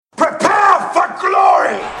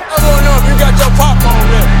glory! I wanna know if you got your popcorn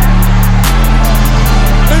ready.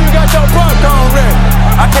 Do you got your popcorn ready?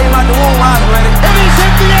 I came out the womb, I was ready. And he's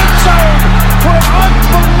hit the end zone for an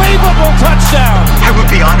unbelievable touchdown. I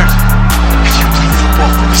would be honored if you played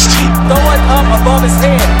football for this team. Throw it up above his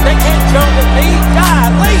head. They can't jump with me.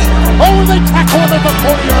 Golly. Oh, they tackle him at the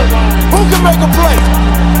 40-yard line. Who can make a play?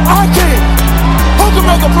 I can. Who can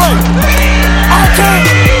make a play? I can.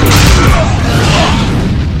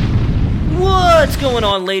 What's going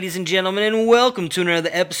on, ladies and gentlemen, and welcome to another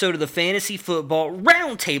episode of the Fantasy Football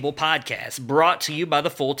Roundtable Podcast, brought to you by the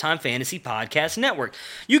Full-Time Fantasy Podcast Network.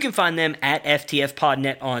 You can find them at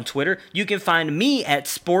FTFPodNet on Twitter. You can find me at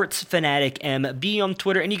SportsFanaticMB on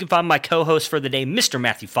Twitter, and you can find my co-host for the day, Mr.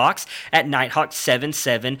 Matthew Fox, at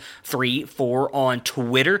Nighthawk7734 on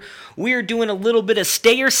Twitter. We are doing a little bit of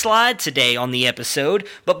stay or slide today on the episode,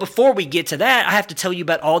 but before we get to that, I have to tell you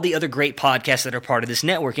about all the other great podcasts that are part of this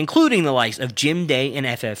network, including the likes of Jim Day and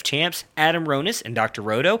FF Champs, Adam Ronis and Dr.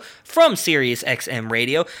 Roto from SiriusXM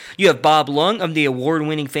Radio. You have Bob Lung of the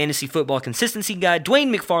award-winning Fantasy Football Consistency Guide,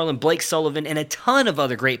 Dwayne McFarland, Blake Sullivan, and a ton of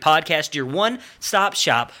other great podcasts. Your one-stop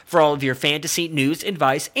shop for all of your fantasy news,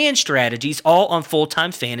 advice, and strategies, all on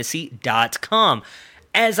FullTimeFantasy.com.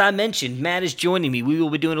 As I mentioned, Matt is joining me. We will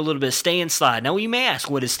be doing a little bit of stay and slide. Now, you may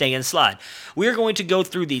ask, what is stay and slide? We are going to go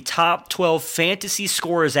through the top 12 fantasy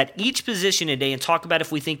scorers at each position today and talk about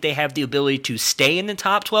if we think they have the ability to stay in the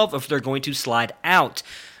top 12 or if they're going to slide out.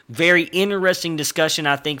 Very interesting discussion,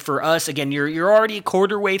 I think, for us. Again, you're already a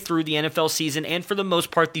quarter way through the NFL season and for the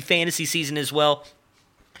most part the fantasy season as well.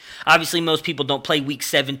 Obviously, most people don't play Week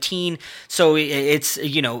 17, so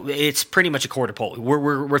it's pretty much a quarter pole.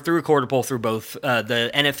 We're through a quarter pole through both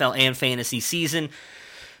the NFL and fantasy season.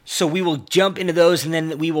 So we will jump into those, and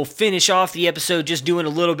then we will finish off the episode just doing a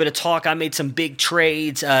little bit of talk. I made some big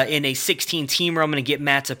trades in a 16-teamer I'm going to get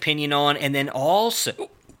Matt's opinion on, and then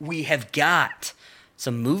also we have got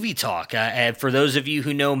some movie talk. For those of you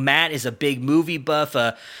who know, Matt is a big movie buff,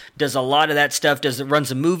 does a lot of that stuff, runs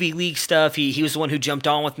the movie league stuff. He was the one who jumped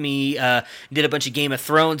on with me, did a bunch of Game of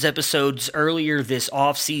Thrones episodes earlier this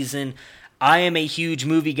offseason. I am a huge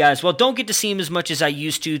movie guy as well. Don't get to see him as much as I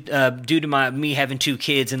used to due to me having two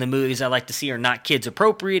kids, and the movies I like to see are not kids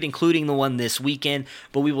appropriate, including the one this weekend.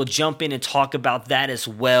 But we will jump in and talk about that as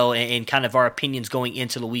well and kind of our opinions going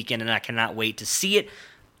into the weekend, and I cannot wait to see it.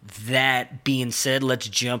 That being said, let's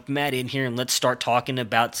jump Matt in here and let's start talking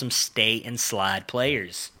about some stay and slide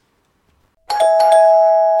players.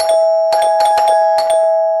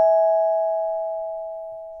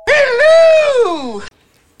 Hello!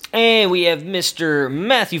 And we have Mr.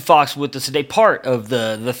 Matthew Fox with us today, part of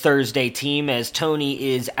the Thursday team, as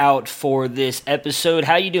Tony is out for this episode.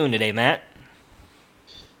 How you doing today, Matt?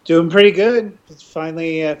 Doing pretty good. It's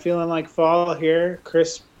finally feeling like fall here.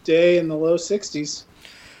 Crisp day in the low 60s.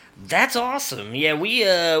 That's awesome. Yeah, we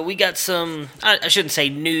got some, I shouldn't say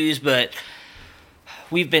news, but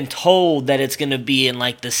we've been told that it's going to be in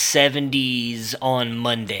like the 70s on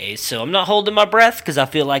Monday. So I'm not holding my breath because I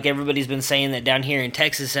feel like everybody's been saying that down here in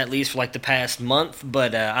Texas, at least for like the past month.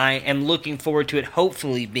 But I am looking forward to it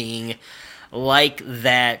hopefully being like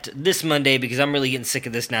that this Monday, because I'm really getting sick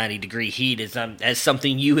of this 90-degree heat. As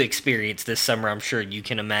something you experienced this summer, I'm sure you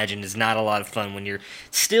can imagine, is not a lot of fun when you're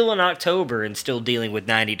still in October and still dealing with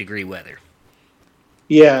 90-degree weather.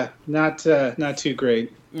 Yeah, not too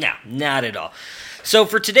great. No, not at all. So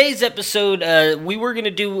for today's episode, we were going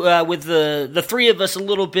to do, with the three of us, a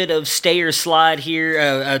little bit of stay or slide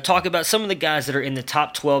here, talk about some of the guys that are in the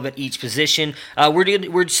top 12 at each position.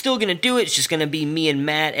 We're still going to do it. It's just going to be me and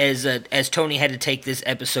Matt as Tony had to take this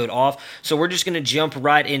episode off. So we're just going to jump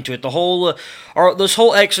right into it. This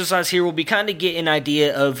whole exercise here will be kind of get an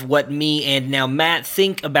idea of what me and now Matt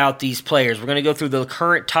think about these players. We're going to go through the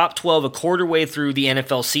current top 12 a quarter way through the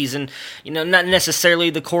NFL season. Not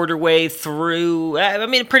necessarily the quarter way through. I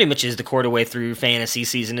mean, it pretty much is the quarter way through fantasy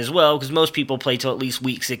season as well, because most people play till at least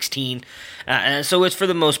week 16. So it's for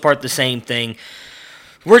the most part the same thing.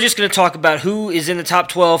 We're just going to talk about who is in the top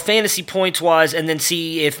 12 fantasy points-wise, and then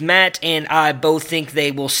see if Matt and I both think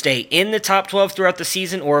they will stay in the top 12 throughout the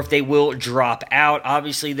season, or if they will drop out.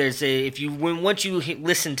 Obviously, once you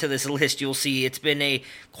listen to this list, you'll see it's been a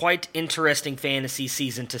quite interesting fantasy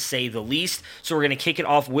season, to say the least. So we're going to kick it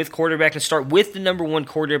off with quarterback and start with the number one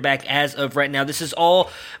quarterback as of right now. This is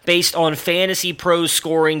all based on Fantasy Pros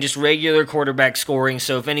scoring, just regular quarterback scoring.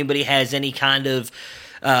 So if anybody has any kind of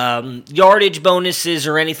yardage bonuses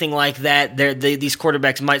or anything like that, these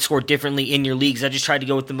quarterbacks might score differently in your leagues. I just tried to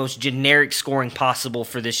go with the most generic scoring possible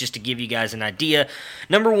for this, just to give you guys an idea.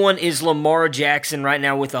 Number one is Lamar Jackson right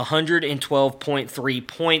now with 112.3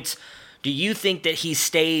 points. Do you think that he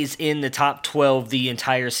stays in the top 12 the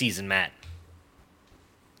entire season, Matt?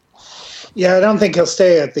 Yeah, I don't think he'll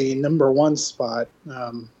stay at the number 1 spot,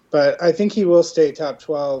 but I think he will stay top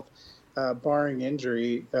 12, barring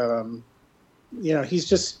injury.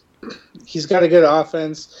 He's got a good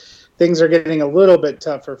offense. Things are getting a little bit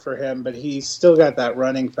tougher for him, but he's still got that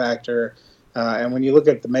running factor. And when you look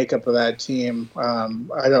at the makeup of that team,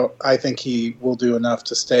 I think he will do enough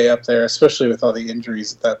to stay up there, especially with all the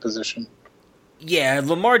injuries at that position. Yeah,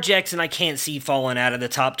 Lamar Jackson I can't see falling out of the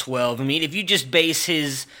top 12. I mean, if you just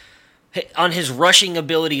base on his rushing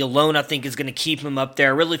ability alone, I think is going to keep him up there. I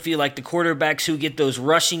really feel like the quarterbacks who get those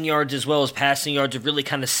rushing yards as well as passing yards have really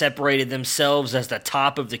kind of separated themselves as the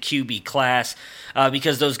top of the QB class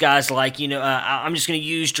because those guys I'm just going to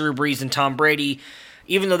use Drew Brees and Tom Brady,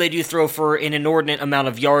 even though they do throw for an inordinate amount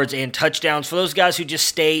of yards and touchdowns. For those guys who just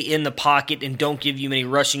stay in the pocket and don't give you many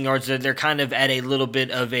rushing yards, they're kind of at a little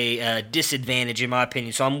bit of a disadvantage in my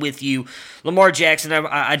opinion. So I'm with you. Lamar Jackson,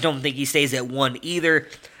 I don't think he stays at 1 either.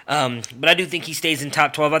 But I do think he stays in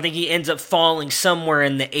top 12. I think he ends up falling somewhere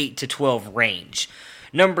in the 8 to 12 range.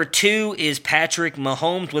 Number 2 is Patrick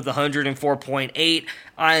Mahomes with 104.8.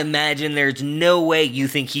 I imagine there's no way you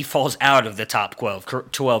think he falls out of the top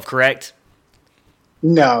 12, correct?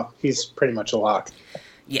 No, he's pretty much a lock.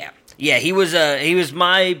 Yeah, he was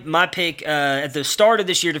my pick at the start of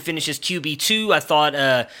this year to finish as QB2. I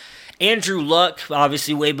thought Andrew Luck,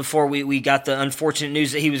 obviously way before we got the unfortunate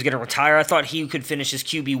news that he was going to retire, I thought he could finish as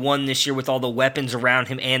QB1 this year with all the weapons around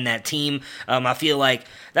him and that team. I feel like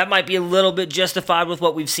that might be a little bit justified with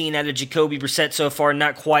what we've seen out of Jacoby Brissett so far.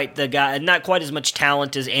 Not quite the guy, not quite as much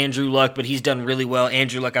talent as Andrew Luck, but he's done really well.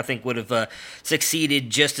 Andrew Luck, I think, would have succeeded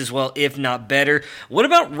just as well, if not better. What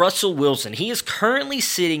about Russell Wilson? He is currently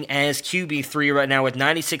sitting as QB3 right now with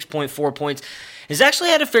 96.4 points. Has actually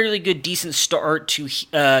had a fairly good, decent start to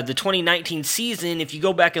the 2019 season. If you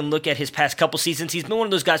go back and look at his past couple seasons, he's been one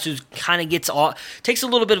of those guys who kind of takes a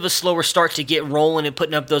little bit of a slower start to get rolling and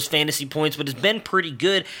putting up those fantasy points, but has been pretty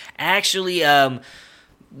good. Actually,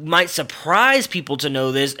 might surprise people to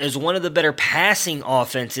know this, as one of the better passing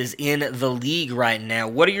offenses in the league right now.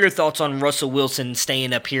 What are your thoughts on Russell Wilson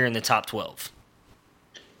staying up here in the top 12?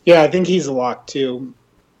 Yeah, I think he's a lock too.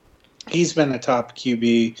 He's been a top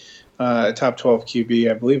QB. Top 12 QB,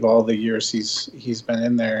 I believe all the years he's been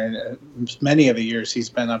in there, and many of the years he's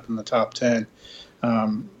been up in the top 10.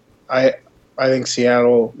 I think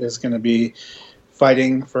Seattle is going to be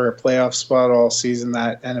fighting for a playoff spot all season.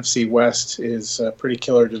 That NFC West is a pretty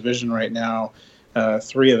killer division right now.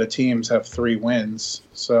 3 of the teams have 3 wins,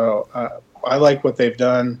 so I like what they've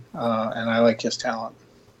done, and I like his talent.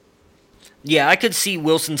 Yeah, I could see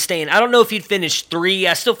Wilson staying. I don't know if he'd finish 3.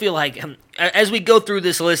 I still feel like, as we go through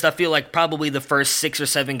this list, I feel like probably the first 6 or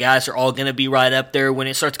 7 guys are all going to be right up there. When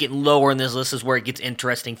it starts getting lower in this list is where it gets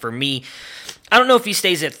interesting for me. I don't know if he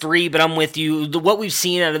stays at 3, but I'm with you. What we've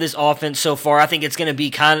seen out of this offense so far, I think it's going to be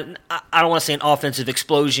kind of, I don't want to say an offensive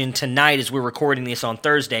explosion tonight as we're recording this on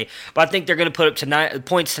Thursday, but I think they're going to put up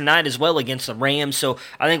points tonight as well against the Rams, so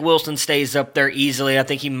I think Wilson stays up there easily. I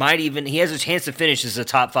think he has a chance to finish as a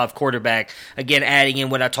top 5 quarterback, again, adding in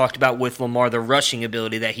what I talked about with Lamar, the rushing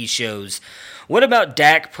ability that he shows. What about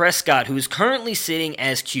Dak Prescott, who is currently sitting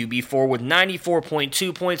as QB4 with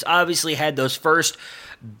 94.2 points, obviously had those first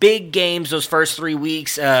big games those first 3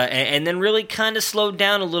 weeks, and then really kind of slowed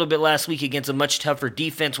down a little bit last week against a much tougher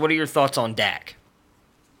defense. What are your thoughts on Dak?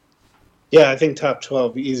 Yeah, I think top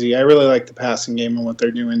 12 easy. I really like the passing game and what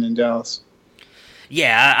they're doing in Dallas.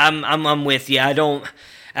 Yeah, I'm with you.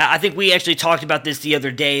 I think we actually talked about this the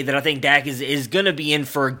other day, that I think Dak is going to be in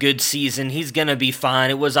for a good season. He's going to be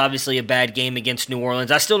fine. It was obviously a bad game against New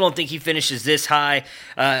Orleans. I still don't think he finishes this high.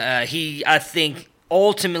 I think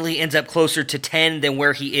ultimately ends up closer to 10 than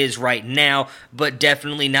where he is right now, but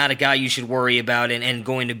definitely not a guy you should worry about and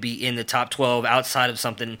going to be in the top 12 outside of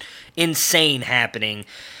something insane happening.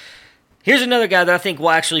 Here's another guy that I think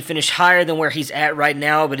will actually finish higher than where he's at right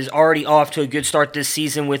now, but is already off to a good start this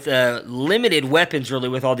season with limited weapons, really,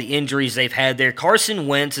 with all the injuries they've had there. Carson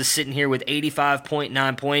Wentz is sitting here with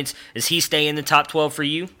 85.9 points. Does he stay in the top 12 for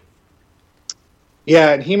you?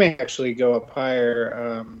 Yeah, and he may actually go up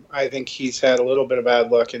higher. I think he's had a little bit of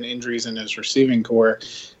bad luck and injuries in his receiving core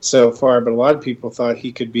so far, but a lot of people thought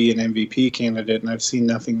he could be an MVP candidate, and I've seen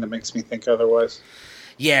nothing that makes me think otherwise.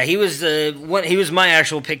 Yeah, he was he was my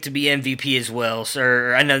actual pick to be MVP as well,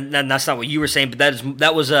 sir. I know that's not what you were saying, but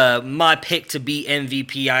that was my pick to be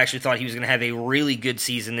MVP. I actually thought he was going to have a really good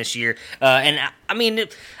season this year, and I mean,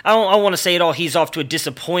 I don't want to say it all. He's off to a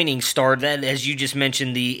disappointing start. That, as you just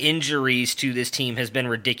mentioned, the injuries to this team has been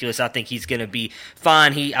ridiculous. I think he's going to be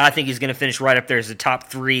fine. I think he's going to finish right up there as the top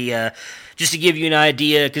 3. Just to give you an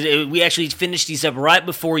idea, because we actually finished these up right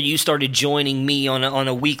before you started joining me on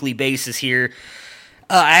a weekly basis here.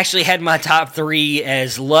 I actually had my top 3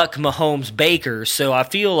 as Luck, Mahomes, Baker, so I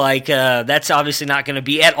feel like that's obviously not going to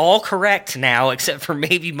be at all correct now, except for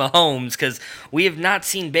maybe Mahomes, because we have not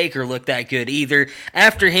seen Baker look that good either.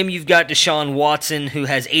 After him, you've got Deshaun Watson, who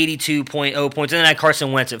has 82.0 points, and then I had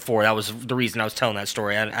Carson Wentz at 4. That was the reason I was telling that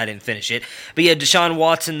story. I didn't finish it. But yeah, Deshaun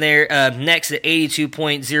Watson there next at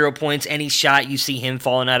 82.0 points. Any shot you see him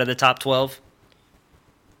falling out of the top 12?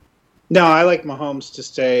 No, I like Mahomes to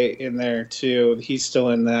stay in there too. He's still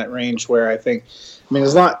in that range where I think, I mean,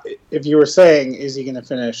 if you were saying, is he going to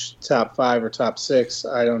finish top 5 or top 6?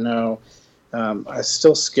 I don't know. I'm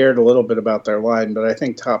still scared a little bit about their line, but I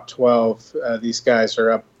think top 12, these guys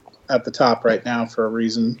are up at the top right now for a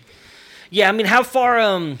reason. Yeah, I mean, how far,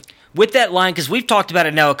 with that line, because we've talked about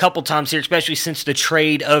it now a couple times here, especially since the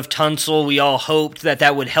trade of Tunsil, we all hoped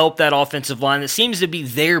that would help that offensive line. That seems to be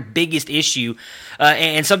their biggest issue.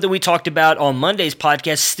 And something we talked about on Monday's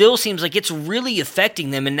podcast still seems like it's really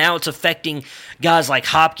affecting them, and now it's affecting guys like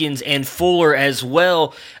Hopkins and Fuller as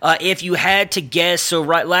well. If you had to guess, so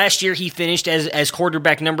right last year he finished as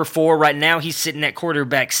quarterback number 4. Right now he's sitting at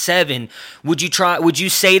quarterback 7. Would you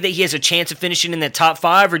say that he has a chance of finishing in that top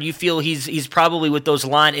 5, or do you feel he's probably, with those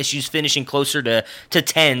line issues, finishing closer to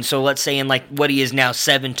 10? So let's say in like what he is now,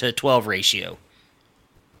 7 to 12 ratio.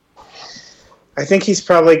 I think he's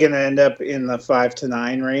probably going to end up in the 5 to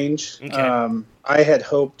 9 range. Okay. I had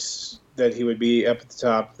hoped that he would be up at the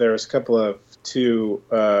top. There was a couple of 2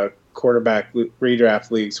 quarterback redraft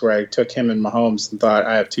leagues where I took him and Mahomes and thought,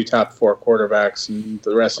 I have 2 top 4 quarterbacks and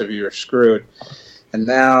the rest of you are screwed. And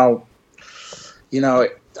now,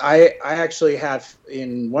 I actually have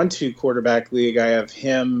in 1-2 quarterback league, I have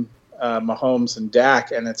him, Mahomes, and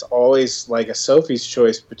Dak, and it's always like a Sophie's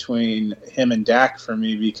choice between him and Dak for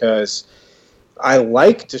me, because I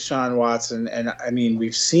like Deshaun Watson, and I mean,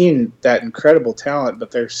 we've seen that incredible talent, but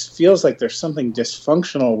there feels like there's something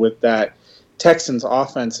dysfunctional with that Texans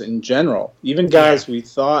offense in general. Even guys we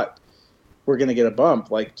thought were going to get a bump,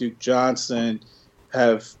 like Duke Johnson,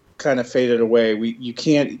 have kind of faded away.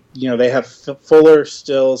 They have Fuller,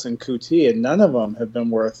 Stills, and Kuti, and none of them have been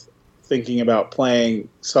worth thinking about playing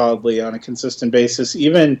solidly on a consistent basis.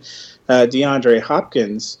 Even DeAndre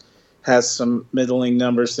Hopkins has some middling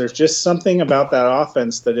numbers. There's just something about that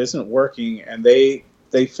offense that isn't working, and they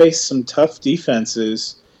face some tough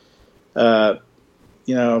defenses. He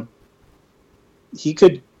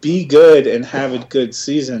could be good and have a good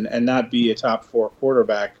season and not be a top 4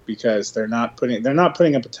 quarterback, because they're not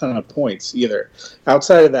putting up a ton of points either.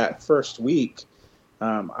 Outside of that first week,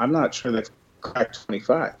 I'm not sure they've cracked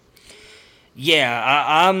 25.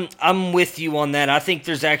 Yeah, I'm with you on that. I think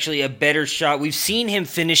there's actually a better shot. We've seen him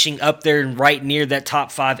finishing up there and right near that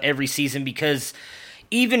top 5 every season, because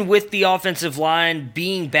even with the offensive line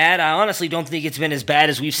being bad, I honestly don't think it's been as bad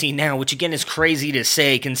as we've seen now, which again is crazy to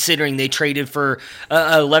say considering they traded for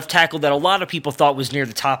a left tackle that a lot of people thought was near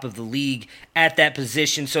the top of the league at that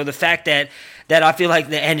position. So the fact that I feel like,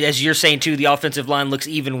 and as you're saying too, the offensive line looks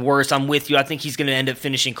even worse. I'm with you. I think he's going to end up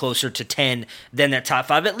finishing closer to 10 than that top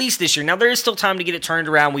 5, at least this year. Now, there is still time to get it turned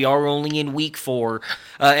around. We are only in week 4,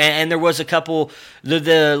 and there was a couple.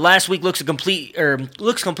 The last week looks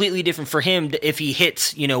completely different for him if he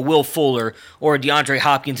hits, Will Fuller or DeAndre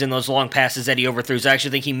Hopkins in those long passes that he overthrows. I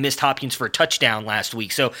actually think he missed Hopkins for a touchdown last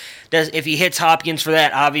week. So if he hits Hopkins for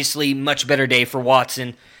that, obviously much better day for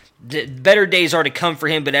Watson. The better days are to come for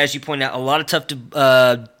him, but as you point out, a lot of tough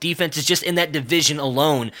defenses just in that division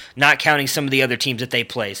alone, not counting some of the other teams that they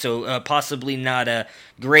play. So possibly not a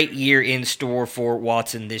great year in store for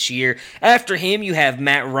Watson this year. After him, you have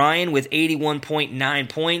Matt Ryan with 81.9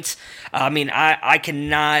 points. I mean, I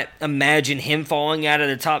cannot imagine him falling out of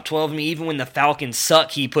the top 12. I mean, even when the Falcons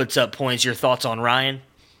suck, he puts up points. Your thoughts on Ryan?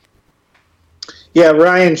 Yeah,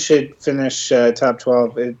 Ryan should finish top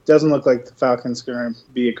 12. It doesn't look like the Falcons are going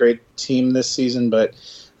to be a great team this season, but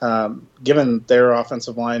given their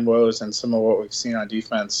offensive line woes and some of what we've seen on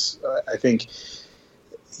defense, I think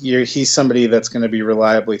he's somebody that's going to be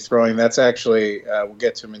reliably throwing. That's actually, we'll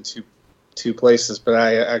get to him in two places, but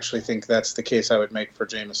I actually think that's the case I would make for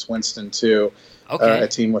Jameis Winston too. Okay. A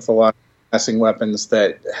team with a lot of passing weapons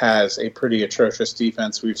that has a pretty atrocious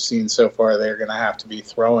defense we've seen so far. They're going to have to be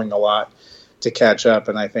throwing a lot. to catch up,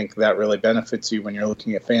 and I think that really benefits you when you're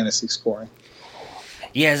looking at fantasy scoring.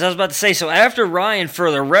 Yeah, as I was about to say, so after Ryan,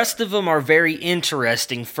 for the rest of them are very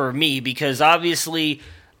interesting for me because obviously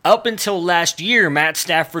up until last year, Matt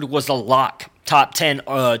Stafford was a lock. Top 10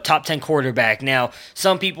 quarterback. Now,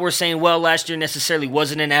 some people were saying, well, last year necessarily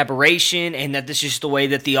wasn't an aberration and that this is just the way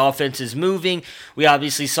that the offense is moving. We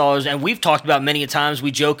obviously saw, and we've talked about many a times, we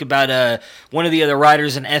joke about one of the other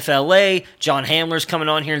writers in FLA, John Hamler's coming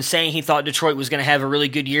on here and saying he thought Detroit was going to have a really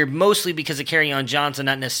good year, mostly because of Kerryon Johnson,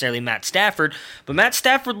 not necessarily Matt Stafford. But Matt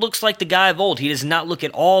Stafford looks like the guy of old. He does not look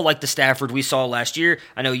at all like the Stafford we saw last year.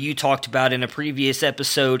 I know you talked about in a previous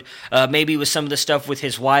episode, maybe with some of the stuff with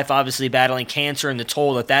his wife obviously battling cancer and the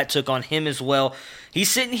toll that took on him as well.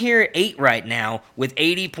 He's sitting here at 8 right now with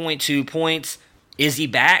 80.2 points. Is he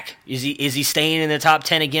back? Is he staying in the top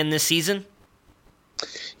 10 again this season?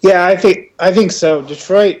 Yeah, I think so.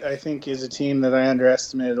 Detroit, I think, is a team that I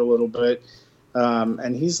underestimated a little bit,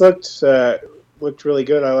 and he's looked really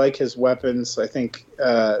good. I like his weapons. I think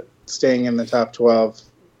staying in the top 12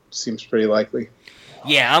 seems pretty likely.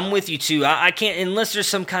 Yeah, I'm with you too. I can't, unless there's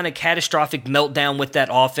some kind of catastrophic meltdown with that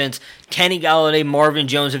offense. Kenny Golladay, Marvin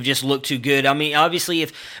Jones have just looked too good. I mean, obviously,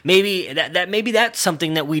 if maybe that's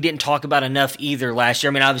something that we didn't talk about enough either last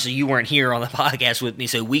year. I mean, obviously you weren't here on the podcast with me,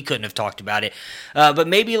 so we couldn't have talked about it. But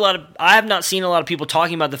maybe I have not seen a lot of people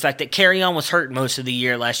talking about the fact that Kerryon was hurt most of the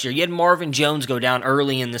year last year. You had Marvin Jones go down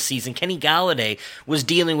early in the season. Kenny Golladay was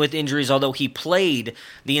dealing with injuries, although he played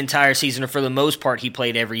the entire season, or for the most part, he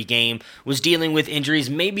played every game. Was dealing with injuries.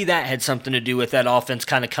 Maybe that had something to do with that offense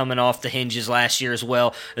kind of coming off the hinges last year as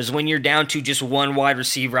well. As when you're down to just one wide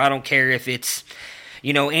receiver, I don't care if it's,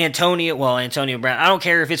 Antonio Brown. I don't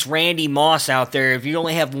care if it's Randy Moss out there. If you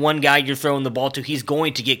only have one guy you're throwing the ball to, he's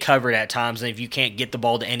going to get covered at times. And if you can't get the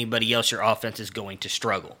ball to anybody else, your offense is going to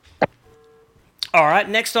struggle. All right,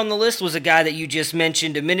 next on the list was a guy that you just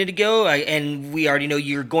mentioned a minute ago, and we already know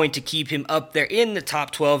you're going to keep him up there in the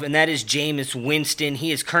top 12, and that is Jameis Winston.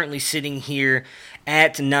 He is currently sitting here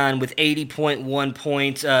at 9 with 80.1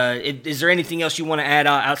 points. Is there anything else you want to add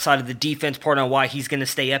outside of the defense part on why he's going to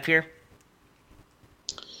stay up here?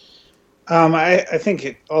 I think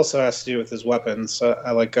it also has to do with his weapons.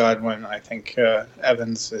 I like Godwin. I think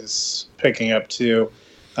Evans is picking up too,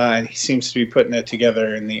 and he seems to be putting it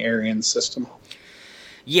together in the Arians system.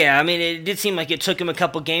 Yeah, I mean, it did seem like it took him a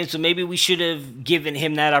couple games, so maybe we should have given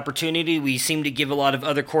him that opportunity. We seem to give a lot of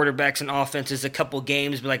other quarterbacks and offenses a couple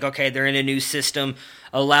games, be like, okay, they're in a new system,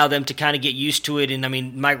 allow them to kind of get used to it. And, I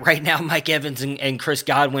mean, right now, Mike Evans and Chris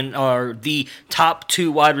Godwin are the top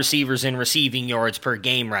 2 wide receivers in receiving yards per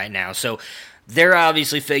game right now. So they're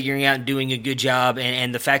obviously figuring out and doing a good job,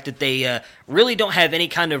 and the fact that they really don't have any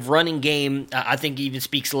kind of running game, I think even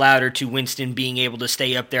speaks louder to Winston being able to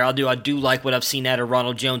stay up there. I do like what I've seen out of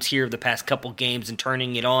Ronald Jones here the past couple games and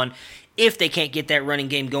turning it on. If they can't get that running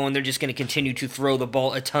game going, they're just going to continue to throw the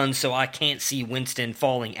ball a ton, so I can't see Winston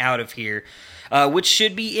falling out of here. Which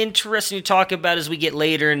should be interesting to talk about as we get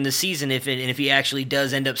later in the season if he actually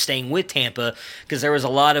does end up staying with Tampa, because there was a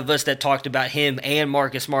lot of us that talked about him and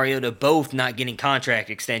Marcus Mariota both not getting contract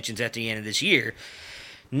extensions at the end of this year.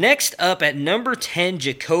 Next up at number 10,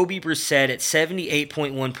 Jacoby Brissett at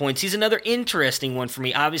 78.1 points. He's another interesting one for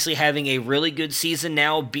me, obviously having a really good season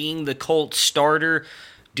now, being the Colts starter.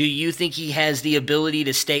 Do you think he has the ability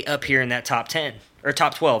to stay up here in that top 10? Or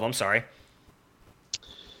top 12, I'm sorry.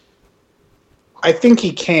 I think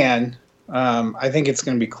he can. I think it's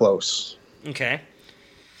going to be close. Okay.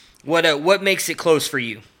 What makes it close for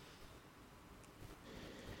you?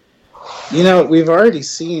 We've already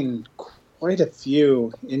seen quite a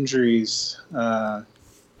few injuries in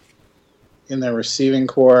their receiving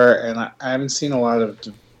core, and I haven't seen a lot of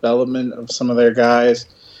development of some of their guys.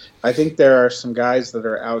 I think there are some guys that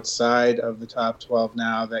are outside of the top 12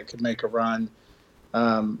 now that could make a run.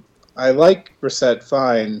 I like Brissett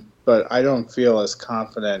fine, but I don't feel as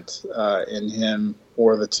confident in him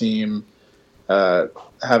or the team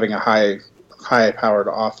having a high-powered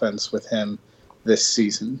offense with him this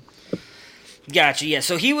season. Gotcha. Yeah.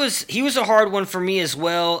 So he was a hard one for me as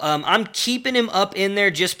well. I'm keeping him up in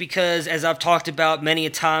there just because, as I've talked about many a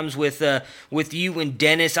times with you and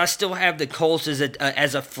Dennis, I still have the Colts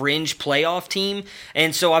as a fringe playoff team,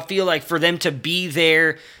 and so I feel like for them to be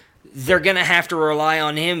there they're going to have to rely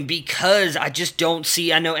on him because I just don't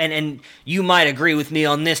see, I know, and you might agree with me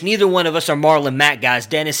on this, neither one of us are Marlon Mack guys.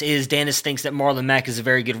 Dennis thinks that Marlon Mack is a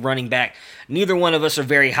very good running back. Neither one of us are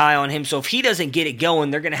very high on him, so if he doesn't get it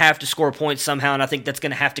going, they're going to have to score points somehow, and I think that's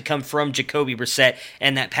going to have to come from Jacoby Brissett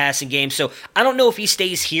and that passing game. So I don't know if he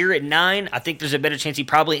stays here at 9. I think there's a better chance he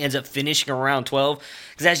probably ends up finishing around 12,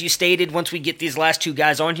 because as you stated, once we get these last two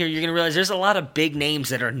guys on here, you're going to realize there's a lot of big names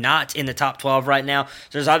that are not in the top 12 right now. So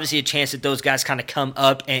there's obviously a chance that those guys kind of come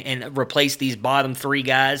up and replace these bottom 3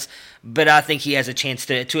 guys, but I think he has a chance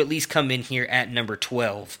to at least come in here at number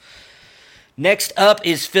 12. Next up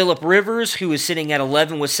is Phillip Rivers, who is sitting at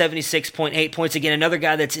 11 with 76.8 points. Again, another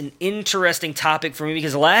guy that's an interesting topic for me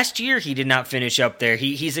because last year he did not finish up there.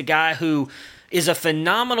 He's a guy who is a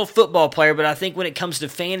phenomenal football player, but I think when it comes to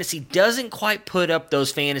fantasy, doesn't quite put up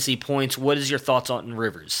those fantasy points. What is your thoughts on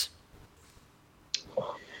Rivers?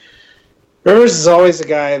 Rivers is always a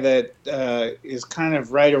guy that is kind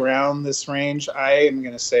of right around this range. I am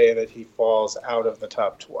going to say that he falls out of the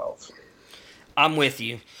top 12. I'm with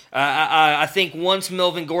you. I think once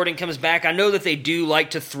Melvin Gordon comes back, I know that they do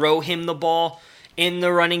like to throw him the ball in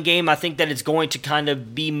the running game. I think that it's going to kind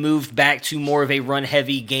of be moved back to more of a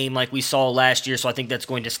run-heavy game like we saw last year, so I think that's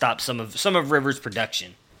going to stop some of Rivers'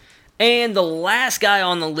 production. And the last guy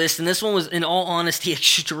on the list, and this one was, in all honesty,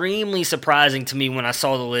 extremely surprising to me when I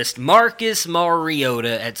saw the list, Marcus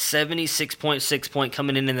Mariota at 76.6 point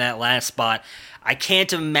coming in that last spot. I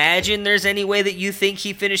can't imagine there's any way that you think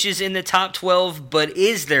he finishes in the top 12, but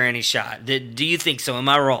is there any shot? Do you think so? Am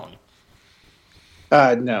I wrong?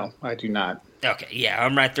 No, I do not. Okay, yeah,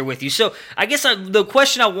 I'm right there with you. So I guess the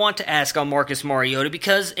question I want to ask on Marcus Mariota,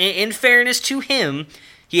 because in fairness to him,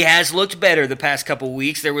 he has looked better the past couple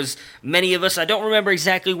weeks. There was many of us, I don't remember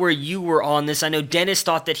exactly where you were on this. I know Dennis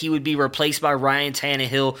thought that he would be replaced by Ryan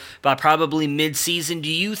Tannehill by probably mid-season. Do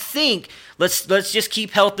you think, let's just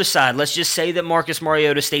keep health aside, let's just say that Marcus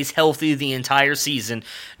Mariota stays healthy the entire season.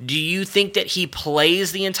 Do you think that he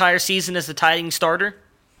plays the entire season as the tight starter?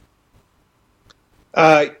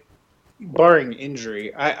 Barring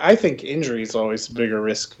injury. I think injury is always a bigger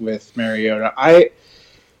risk with Mariota.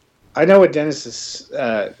 I know what Dennis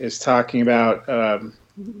is talking about.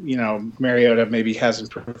 Mariota maybe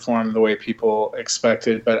hasn't performed the way people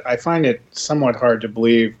expected, but I find it somewhat hard to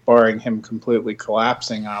believe, barring him completely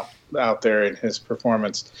collapsing out there in his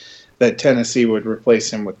performance, that Tennessee would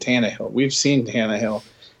replace him with Tannehill. We've seen Tannehill.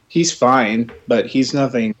 He's fine, but he's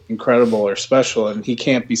nothing incredible or special, and he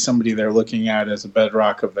can't be somebody they're looking at as a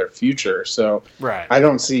bedrock of their future. So right. I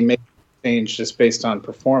don't see making change just based on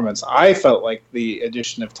performance. I felt like the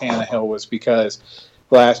addition of Tannehill was because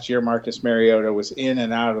last year Marcus Mariota was in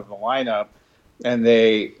and out of the lineup, and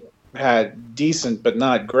they had decent but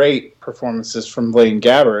not great performances from Blaine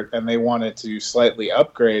Gabbert, and they wanted to slightly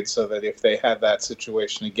upgrade so that if they had that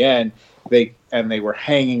situation again, they were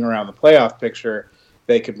hanging around the playoff picture,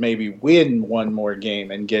 they could maybe win one more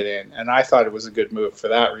game and get in. And I thought it was a good move for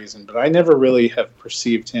that reason. But I never really have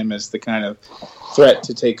perceived him as the kind of threat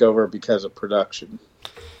to take over because of production.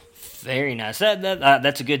 Very nice.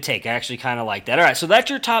 That's a good take. I actually kind of like that. All right, so that's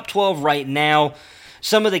your top 12 right now.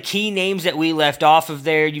 Some of the key names that we left off of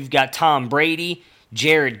there, you've got Tom Brady,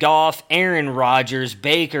 Jared Goff, Aaron Rodgers,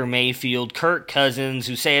 Baker Mayfield, Kirk Cousins,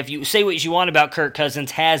 who say what you want about Kirk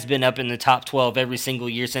Cousins, has been up in the top 12 every single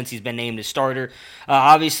year since he's been named a starter.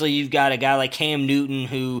 Obviously, you've got a guy like Cam Newton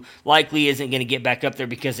who likely isn't going to get back up there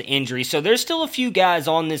because of injury. So there's still a few guys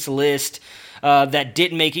on this list that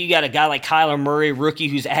didn't make it. You got a guy like Kyler Murray, rookie,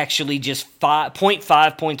 who's actually just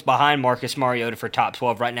 0.5 points behind Marcus Mariota for top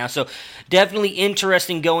 12 right now. So definitely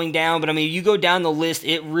interesting going down. But, I mean, you go down the list,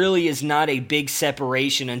 it really is not a big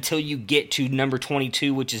separation until you get to number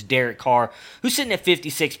 22, which is Derek Carr, who's sitting at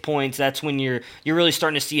 56 points. That's when you're really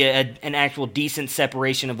starting to see an actual decent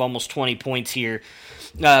separation of almost 20 points here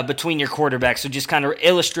between your quarterbacks. So just kind of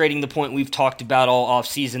illustrating the point we've talked about all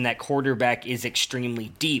offseason, that quarterback is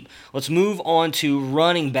extremely deep. Let's move on to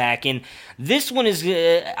running back. And this one is,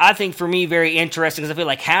 I think, for me, very interesting because I feel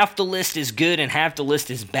like half the list is good and half the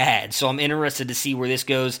list is bad. So I'm interested to see where this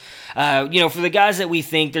goes. For the guys that we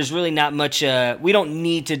think, there's really not much, we don't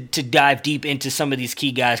need to dive deep into some of these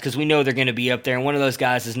key guys because we know they're going to be up there. And one of those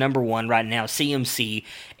guys is number 1 right now, CMC,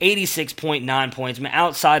 86.9 points. I mean,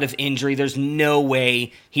 outside of injury, there's no way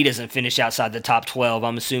he doesn't finish outside the top 12.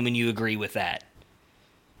 I'm assuming you agree with that.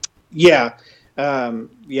 Yeah.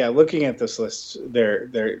 Looking at this list,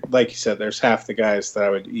 there, like you said, there's half the guys that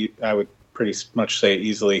I would pretty much say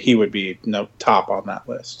easily he would be top on that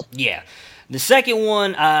list. Yeah. The second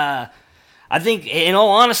one, I think, in all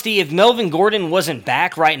honesty, if Melvin Gordon wasn't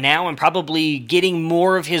back right now and probably getting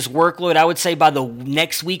more of his workload, I would say by the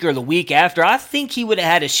next week or the week after, I think he would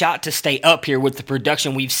have had a shot to stay up here with the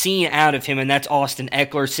production we've seen out of him, and that's Austin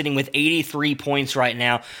Ekeler sitting with 83 points right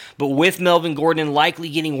now. But with Melvin Gordon likely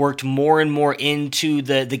getting worked more and more into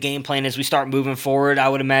the game plan as we start moving forward, I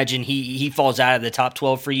would imagine he falls out of the top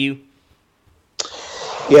 12 for you.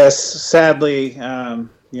 Yes, sadly, I'm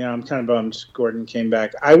kind of bummed Gordon came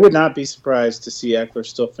back. I would not be surprised to see Ekeler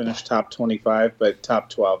still finish top 25, but top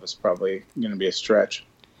 12 is probably going to be a stretch.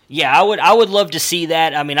 Yeah, I would love to see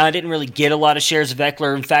that. I mean, I didn't really get a lot of shares of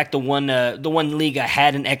Ekeler. In fact, the one league I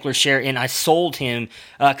had an Ekeler share in, I sold him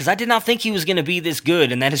because I did not think he was going to be this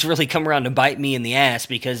good, and that has really come around to bite me in the ass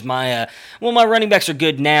because my running backs are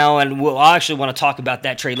good now, and I actually want to talk about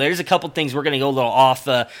that trade later. There's a couple things we're going to go a little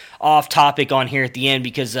off topic on here at the end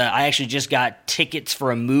because I actually just got tickets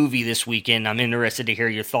for a movie this weekend. I'm interested to hear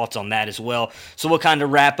your thoughts on that as well. So we'll kind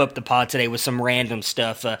of wrap up the pod today with some random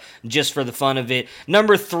stuff just for the fun of it.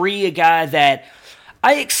 Number 3, a guy that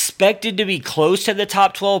I expected to be close to the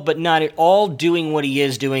top 12, but not at all doing what he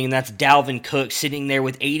is doing, and that's Dalvin Cook sitting there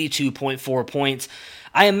with 82.4 points.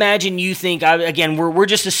 I imagine you think, again, we're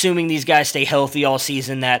just assuming these guys stay healthy all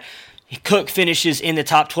season, that Cook finishes in the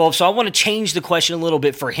top 12, so I want to change the question a little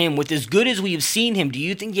bit for him. With as good as we've seen him, do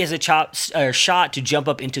you think he has a shot to jump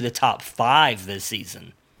up into the top 5 this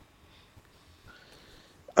season?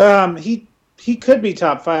 He could be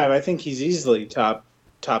top 5. I think he's easily top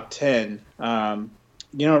 10.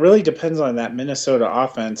 It really depends on that Minnesota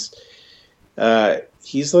offense.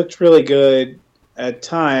 He's looked really good at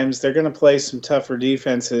times. They're going to play some tougher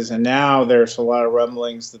defenses, and now there's a lot of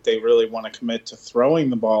rumblings that they really want to commit to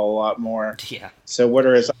throwing the ball a lot more. Yeah. So what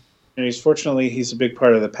are his opportunities? Fortunately, he's a big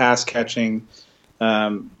part of the pass catching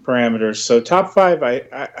parameters. So top 5,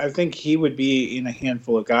 I think he would be in a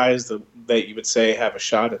handful of guys that you would say have a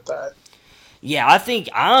shot at that. Yeah, I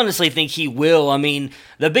honestly think he will. I mean,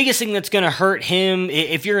 the biggest thing that's going to hurt him,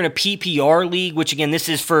 if you're in a PPR league, which again, this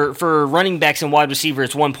is for running backs and wide receiver,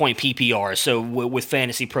 it's 1 point PPR, so with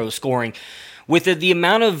Fantasy Pro scoring. With the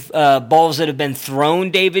amount of balls that have been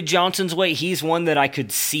thrown David Johnson's way, he's one that I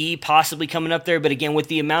could see possibly coming up there. But again, with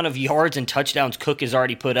the amount of yards and touchdowns Cook has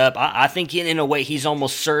already put up, I think in a way he's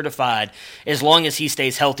almost certified, as long as he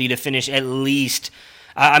stays healthy, to finish at least.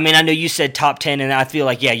 I mean, I know you said top 10, and I feel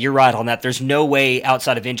like, yeah, you're right on that. There's no way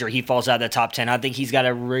outside of injury he falls out of the top 10. I think he's got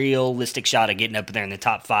a realistic shot of getting up there in the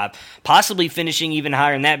top 5, possibly finishing even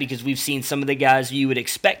higher than that because we've seen some of the guys you would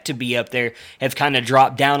expect to be up there have kind of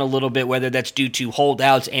dropped down a little bit, whether that's due to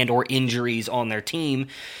holdouts and or injuries on their team.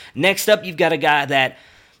 Next up, you've got a guy that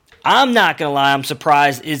I'm not going to lie, I'm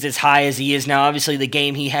surprised is as high as he is now. Obviously, the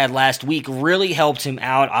game he had last week really helped him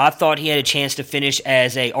out. I thought he had a chance to finish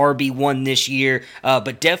as a RB1 this year,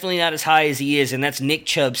 but definitely not as high as he is, and that's Nick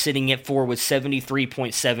Chubb sitting at 4 with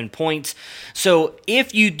 73.7 points. So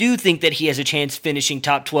if you do think that he has a chance finishing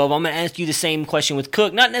top 12, I'm going to ask you the same question with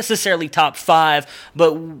Cook. Not necessarily top 5,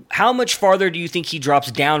 but how much farther do you think he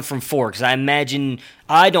drops down from 4? Because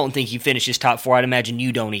I don't think he finishes top 4. I'd imagine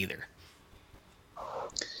you don't either.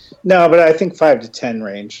 No, but I think 5 to 10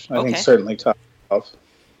 range. I think certainly top 12.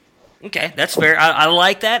 Okay, that's fair. I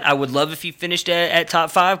like that. I would love if he finished at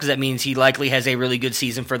top 5 because that means he likely has a really good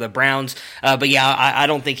season for the Browns. But yeah, I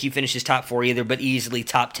don't think he finishes top 4 either, but easily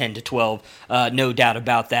top 10 to 12. No doubt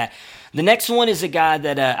about that. The next one is a guy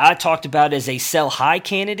that I talked about as a sell high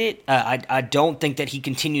candidate. I don't think that he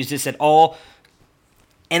continues this at all.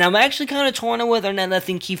 And I'm actually kind of torn on whether or not I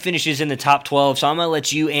think he finishes in the top 12, so I'm going to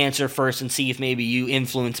let you answer first and see if maybe you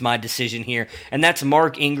influence my decision here. And that's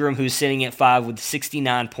Mark Ingram, who's sitting at 5 with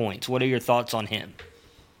 69 points. What are your thoughts on him?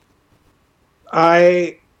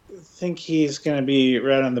 I think he's going to be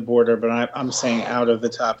right on the border, but I'm saying out of the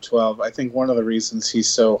top 12. I think one of the reasons he's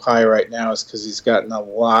so high right now is because he's gotten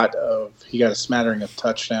he got a smattering of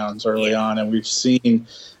touchdowns early on, and we've seen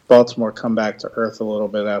Baltimore come back to earth a little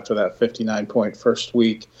bit after that 59-point first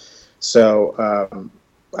week. So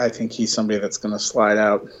I think he's somebody that's going to slide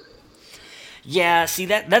out. Yeah, see,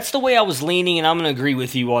 that's the way I was leaning, and I'm going to agree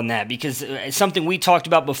with you on that because it's something we talked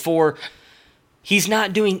about before. He's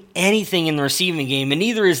not doing anything in the receiving game, and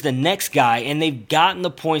neither is the next guy, and they've gotten the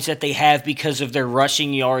points that they have because of their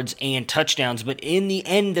rushing yards and touchdowns. But at the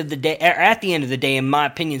end of the day, in my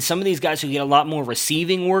opinion, some of these guys who get a lot more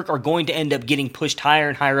receiving work are going to end up getting pushed higher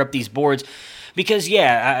and higher up these boards Because,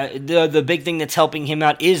 the big thing that's helping him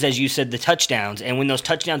out is, as you said, the touchdowns. And when those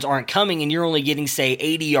touchdowns aren't coming and you're only getting, say,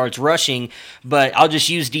 80 yards rushing, but I'll just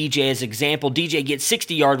use DJ as example. DJ gets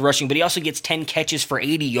 60-yard rushing, but he also gets 10 catches for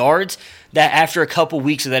 80 yards. That after a couple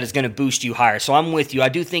weeks of that is going to boost you higher. So I'm with you. I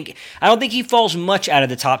don't think he falls much out of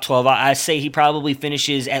the top 12. I say he probably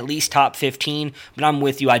finishes at least top 15, but I'm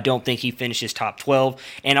with you. I don't think he finishes top 12.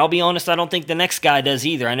 And I'll be honest, I don't think the next guy does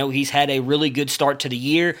either. I know he's had a really good start to the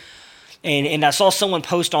year. And I saw someone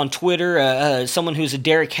post on Twitter, someone who's a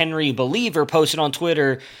Derrick Henry believer posted on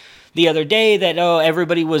Twitter the other day that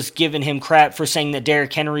everybody was giving him crap for saying that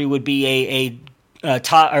Derrick Henry would be a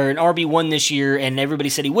top or an RB1 this year, and everybody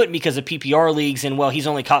said he wouldn't because of PPR leagues, and he's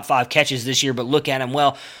only caught 5 catches this year, but look at him.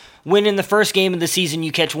 When in the first game of the season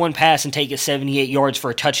you catch one pass and take it 78 yards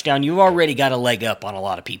for a touchdown, you've already got a leg up on a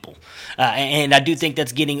lot of people. And I do think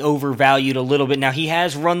that's getting overvalued a little bit. Now, he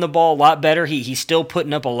has run the ball a lot better. He's still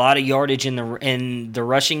putting up a lot of yardage in the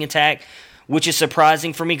rushing attack, which is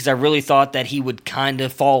surprising for me because I really thought that he would kind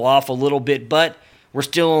of fall off a little bit, but we're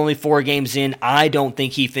still only 4 games in. I don't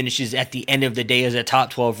think he finishes at the end of the day as a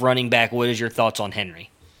top 12 running back. What is your thoughts on Henry?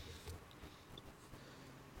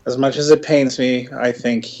 As much as it pains me, I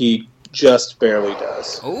think he just barely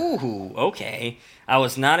does. Ooh, okay. I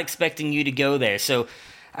was not expecting you to go there. So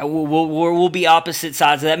we'll be opposite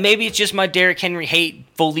sides of that. Maybe it's just my Derrick Henry hate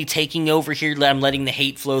fully taking over here. I'm letting the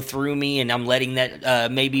hate flow through me, and I'm letting that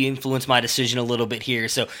maybe influence my decision a little bit here.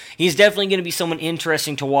 So he's definitely going to be someone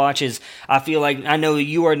interesting to watch. As I feel like, I know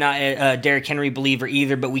you are not a Derrick Henry believer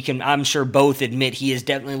either, but we can, I'm sure, both admit he has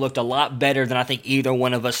definitely looked a lot better than I think either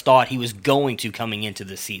one of us thought he was going to coming into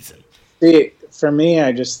the season. See, for me,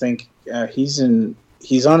 I just think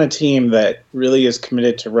he's on a team that really is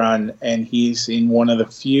committed to run, and he's in one of the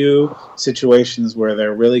few situations where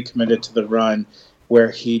they're really committed to the run, where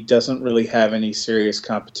he doesn't really have any serious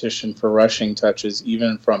competition for rushing touches,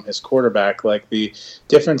 even from his quarterback. Like, the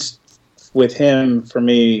difference with him, for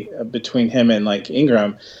me, between him and like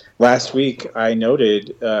Ingram, last week I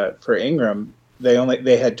noted for Ingram,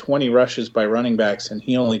 they had 20 rushes by running backs, and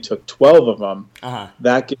he only took 12 of them.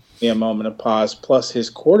 That gives me a moment of pause. Plus, his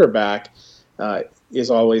quarterback is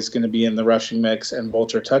always going to be in the rushing mix and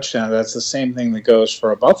vulture touchdown. That's the same thing that goes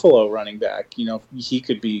for a Buffalo running back. You know, he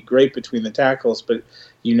could be great between the tackles, but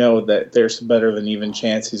you know that there's a better than even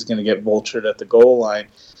chance he's going to get vultured at the goal line.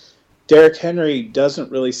 Derrick Henry doesn't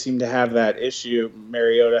really seem to have that issue.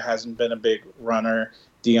 Mariota hasn't been a big runner.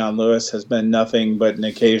 Dion Lewis has been nothing but an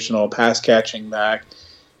occasional pass-catching back.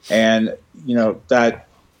 And, you know, that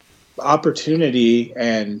opportunity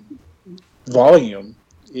and volume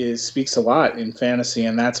speaks a lot in fantasy,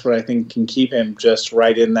 and that's what I think can keep him just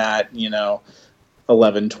right in that,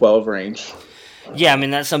 11-12 range. Yeah, I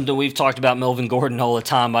mean, that's something we've talked about Melvin Gordon all the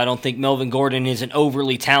time. I don't think Melvin Gordon is an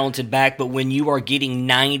overly talented back, but when you are getting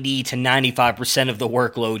 90 to 95% of the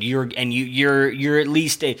workload, you're at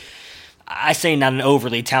least I say not an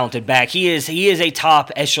overly talented back. He is a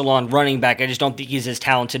top echelon running back. I just don't think he's as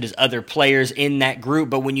talented as other players in that group.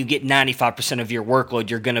 But when you get 95% of your workload,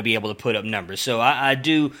 you're going to be able to put up numbers. So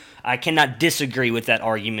I cannot disagree with that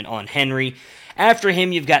argument on Henry. After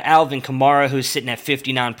him, you've got Alvin Kamara, who's sitting at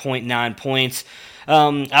 59.9 points.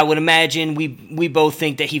 I would imagine we both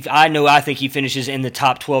think that I think he finishes in the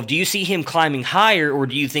top 12. Do you see him climbing higher, or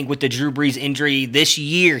do you think with the Drew Brees injury this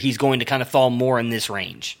year, he's going to kind of fall more in this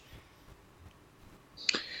range?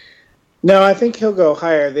 No, I think he'll go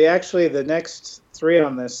higher. The next 3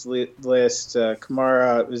 on this list,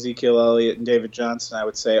 Kamara, Ezekiel Elliott, and David Johnson, I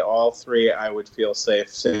would say all 3 I would feel safe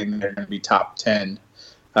saying they're going to be top 10.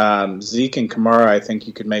 Zeke and Kamara, I think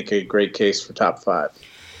you could make a great case for top 5.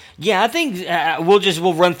 Yeah, I think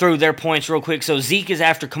we'll run through their points real quick. So Zeke is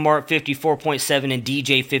after Kamara at 54.7 and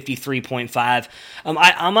DJ 53.5.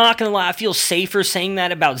 I'm not going to lie, I feel safer saying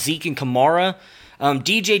that about Zeke and Kamara.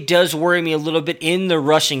 DJ does worry me a little bit in the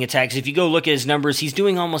rushing attacks. If you go look at his numbers, he's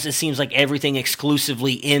doing almost, it seems like, everything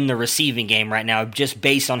exclusively in the receiving game right now, just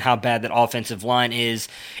based on how bad that offensive line is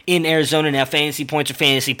in Arizona. Now, fantasy points are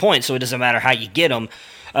fantasy points, so it doesn't matter how you get them.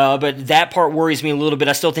 But that part worries me a little bit.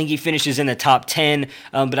 I still think he finishes in the top 10,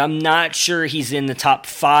 but I'm not sure he's in the top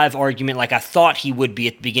 5 argument like I thought he would be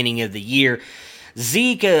at the beginning of the year.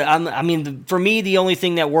 Zeke, for me, the only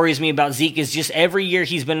thing that worries me about Zeke is just every year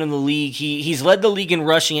he's been in the league, he's led the league in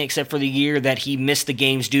rushing except for the year that he missed the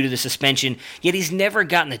games due to the suspension, yet he's never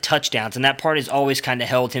gotten the touchdowns, and that part has always kind of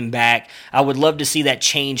held him back. I would love to see that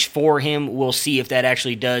change for him. We'll see if that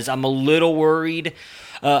actually does. I'm a little worried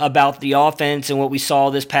about the offense and what we saw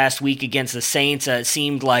this past week against the Saints. It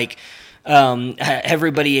seemed like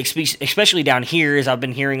Everybody, especially down here, as I've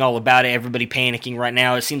been hearing all about it, everybody panicking right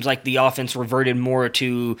now. It seems like the offense reverted more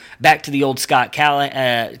back to the old Scott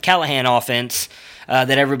Callahan offense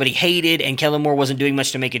that everybody hated, and Kellen Moore wasn't doing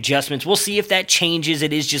much to make adjustments. We'll see if that changes.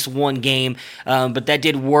 It is just one game, but that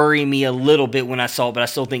did worry me a little bit when I saw it, but I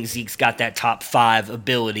still think Zeke's got that top 5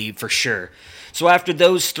 ability for sure. So after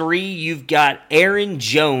those 3, you've got Aaron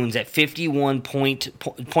Jones at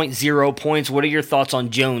 51.0 points. What are your thoughts on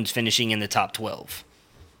Jones finishing in the top 12?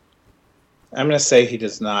 I'm going to say he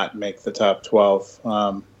does not make the top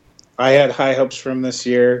 12. I had high hopes for him this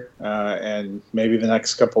year, and maybe the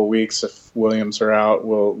next couple of weeks, if Williams are out,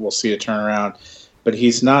 we'll see a turnaround. But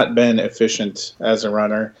he's not been efficient as a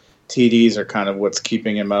runner. TDs are kind of what's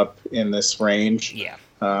keeping him up in this range. Yeah.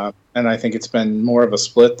 And I think it's been more of a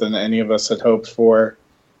split than any of us had hoped for.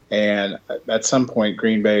 And at some point,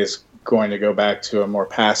 Green Bay is going to go back to a more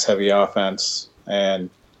pass-heavy offense. And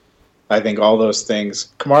I think all those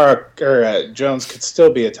things, Jones could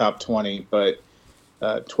still be a top 20, but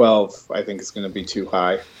 12, I think, is going to be too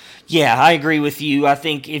high. Yeah, I agree with you. I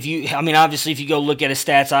think obviously, if you go look at his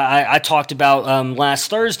stats, I talked about last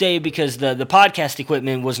Thursday because the podcast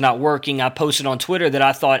equipment was not working. I posted on Twitter that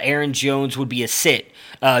I thought Aaron Jones would be a sit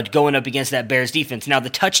going up against that Bears defense. Now, the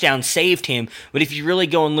touchdown saved him, but if you really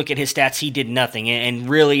go and look at his stats, he did nothing. And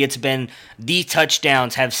really, it's been the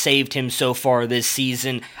touchdowns have saved him so far this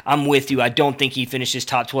season. I'm with you. I don't think he finishes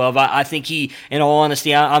top 12. I think he, in all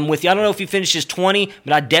honesty, I'm with you. I don't know if he finishes 20,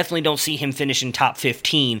 but I definitely don't see him finishing top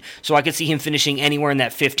 15. So I could see him finishing anywhere in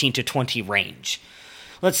that 15 to 20 range.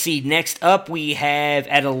 Let's see. Next up, we have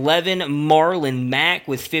at 11, Marlon Mack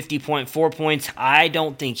with 50.4 points. I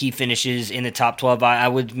don't think he finishes in the top 12. I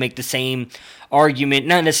would make the same argument,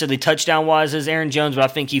 not necessarily touchdown-wise as Aaron Jones, but I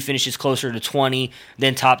think he finishes closer to 20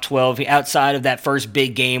 than top 12. Outside of that first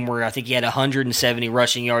big game where I think he had 170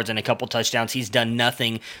 rushing yards and a couple touchdowns, he's done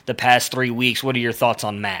nothing the past 3 weeks. What are your thoughts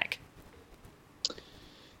on Mack?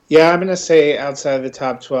 Yeah, I'm going to say outside of the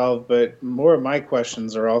top 12, but more of my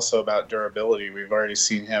questions are also about durability. We've already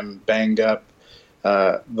seen him banged up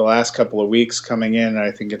the last couple of weeks coming in.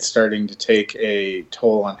 I think it's starting to take a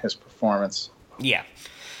toll on his performance. Yeah.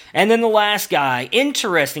 And then the last guy,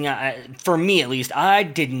 interesting, for me at least, I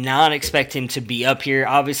did not expect him to be up here.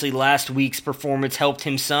 Obviously, last week's performance helped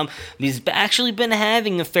him some. He's actually been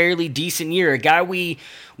having a fairly decent year. A guy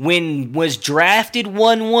when was drafted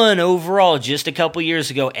 1-1 overall just a couple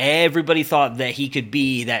years ago, everybody thought that he could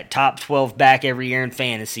be that top 12 back every year in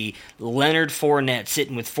fantasy. Leonard Fournette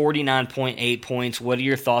sitting with 49.8 points. What are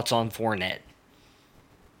your thoughts on Fournette?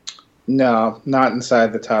 No, not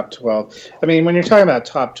inside the top 12. I mean, when you're talking about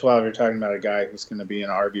top 12, you're talking about a guy who's going to be an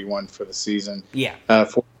RB1 for the season. Yeah.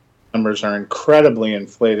 Numbers are incredibly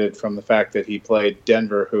inflated from the fact that he played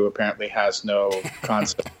Denver, who apparently has no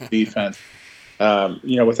concept of defense.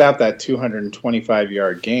 Without that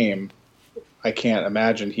 225-yard game, I can't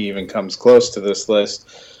imagine he even comes close to this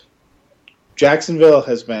list. Jacksonville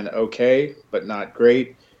has been okay, but not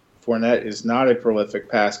great. Fournette is not a prolific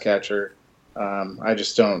pass catcher.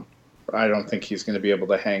 I don't think he's going to be able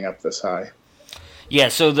to hang up this high. Yeah,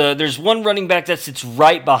 so there's one running back that sits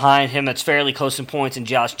right behind him that's fairly close in points, and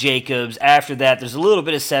Josh Jacobs. After that, there's a little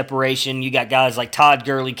bit of separation. You got guys like Todd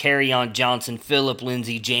Gurley, Kerryon Johnson, Phillip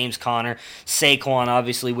Lindsay, James Conner, Saquon,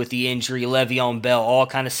 obviously with the injury, Le'Veon Bell, all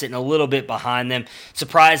kind of sitting a little bit behind them.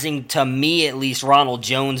 Surprising to me, at least, Ronald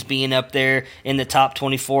Jones being up there in the top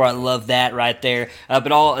 24. I love that right there.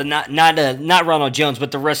 But not Ronald Jones,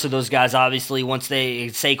 but the rest of those guys, obviously,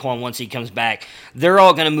 Saquon, once he comes back, they're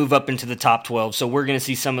all going to move up into the top 12. So we're going to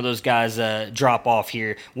see some of those guys drop off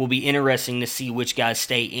here. Will be interesting to see which guys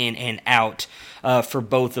stay in and out for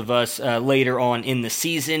both of us later on in the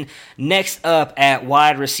season. Next up at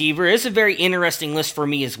wide receiver is a very interesting list for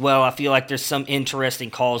me as well. I feel like there's some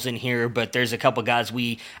interesting calls in here, but there's a couple guys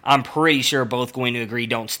I'm pretty sure both going to agree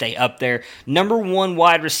don't stay up there. Number 1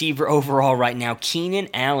 wide receiver overall right now, Keenan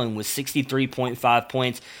Allen with 63.5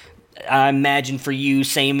 points. I imagine for you,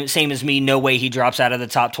 same as me, no way he drops out of the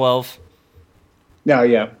top 12. No,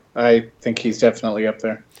 yeah. I think he's definitely up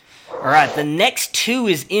there. All right, the next 2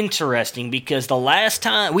 is interesting because the last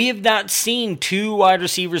time we have not seen 2 wide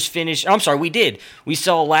receivers finish. I'm sorry, we did. We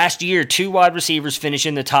saw last year 2 wide receivers finish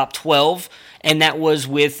in the top 12, and that was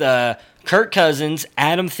with Kirk Cousins,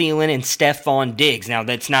 Adam Thielen, and Stephon Diggs. Now,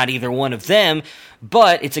 that's not either one of them,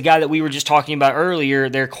 but it's a guy that we were just talking about earlier,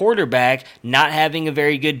 their quarterback, not having a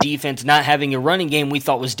very good defense, not having a running game, we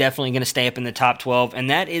thought was definitely going to stay up in the top 12,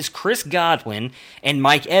 and that is Chris Godwin and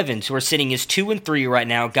Mike Evans, who are sitting as 2 and 3 right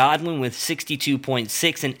now. Godwin with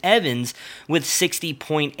 62.6 and Evans with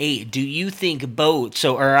 60.8. Do you think both,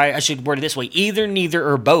 or I should word it this way, either, neither,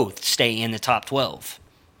 or both stay in the top 12?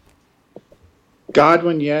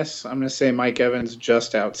 Godwin, yes. I'm going to say Mike Evans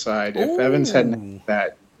just outside. If Evans hadn't had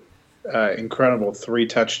that incredible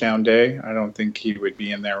 3-touchdown day, I don't think he would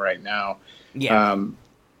be in there right now. Yeah.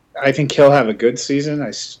 I think he'll have a good season.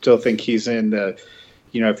 I still think he's in the,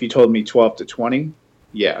 if you told me 12 to 20,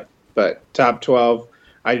 yeah. But top 12,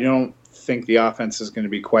 I don't think the offense is going to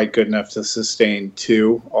be quite good enough to sustain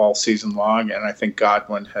 2 all season long. And I think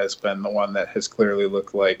Godwin has been the one that has clearly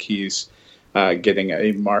looked like he's getting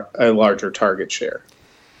a larger target share.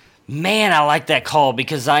 Man, I like that call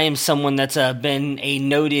because I am someone that's been a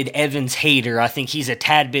noted Evans hater. I think he's a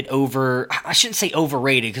tad bit I shouldn't say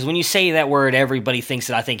overrated, because when you say that word, everybody thinks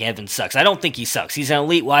that I think Evans sucks. I don't think he sucks. He's an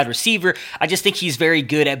elite wide receiver. I just think he's very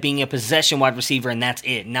good at being a possession wide receiver, and that's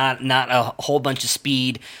it. Not a whole bunch of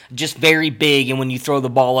speed, just very big, and when you throw the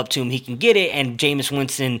ball up to him, he can get it, and Jameis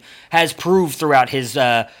Winston has proved throughout his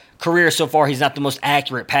career so far, he's not the most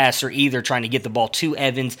accurate passer either, trying to get the ball to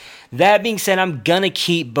Evans. That being said, I'm going to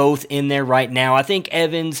keep both in there right now. I think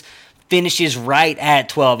Evans finishes right at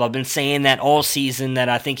 12. I've been saying that all season, that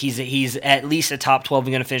I think he's at least a top 12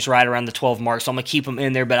 and going to finish right around the 12 mark, so I'm going to keep him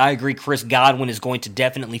in there, but I agree Chris Godwin is going to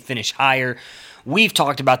definitely finish higher. We've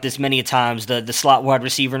talked about this many times. The slot wide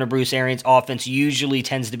receiver in a Bruce Arians offense usually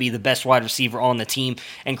tends to be the best wide receiver on the team,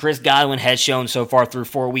 and Chris Godwin has shown so far through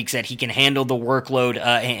 4 weeks that he can handle the workload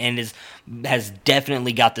and has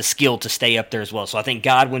definitely got the skill to stay up there as well. So I think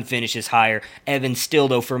Godwin finishes higher. Evans still,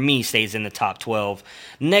 though, for me, stays in the top 12.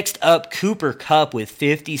 Next up, Cooper Kupp with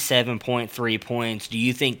 57.3 points. Do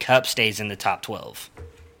you think Kupp stays in the top 12?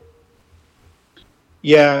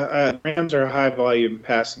 Yeah, Rams are a high-volume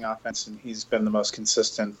passing offense, and he's been the most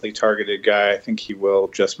consistently targeted guy. I think he will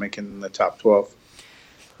just make it in the top 12.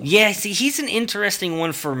 Yeah, see, he's an interesting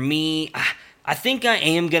one for me. I think I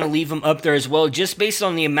am going to leave him up there as well, just based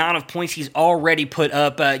on the amount of points he's already put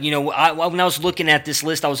up. When I was looking at this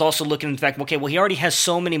list, I was also looking at the fact, okay, well, he already has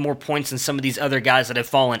so many more points than some of these other guys that have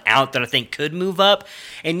fallen out that I think could move up.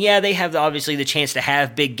 And yeah, they have obviously the chance to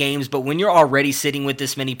have big games, but when you're already sitting with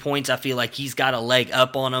this many points, I feel like he's got a leg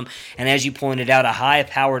up on him. And as you pointed out, a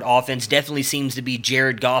high-powered offense definitely seems to be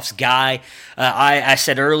Jared Goff's guy. I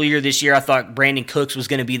said earlier this year I thought Brandon Cooks was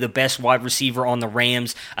going to be the best wide receiver on the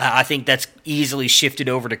Rams. I think that's easily shifted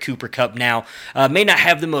over to Cooper Kupp now. May not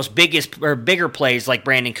have the most biggest or bigger plays like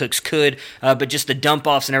Brandon Cooks could, but just the dump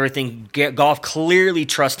offs and everything. Goff clearly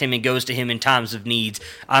trusts him and goes to him in times of needs.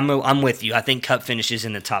 I'm with you. I think Kupp finishes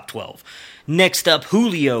in the top 12. Next up,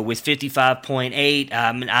 Julio with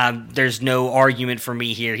 55.8. There's no argument for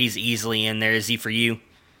me here. He's easily in there. Is he for you?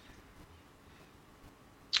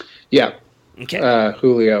 Yeah. Okay.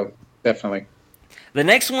 Julio, definitely. The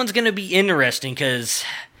next one's going to be interesting because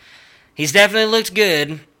he's definitely looked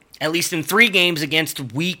good, at least in 3 games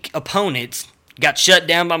against weak opponents. Got shut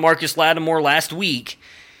down by Marcus Lattimore last week.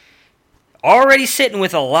 Already sitting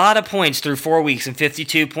with a lot of points through 4 weeks and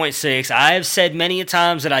 52.6. I have said many a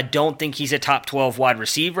times that I don't think he's a top 12 wide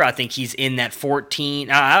receiver. I think he's in that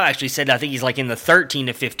 14. I actually said I think he's like in the 13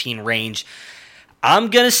 to 15 range.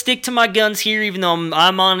 I'm going to stick to my guns here, even though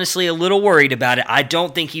I'm honestly a little worried about it. I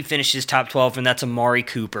don't think he finishes top 12, and that's Amari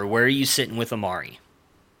Cooper. Where are you sitting with Amari?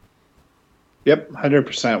 Yep,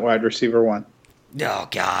 100% wide receiver 1. Oh,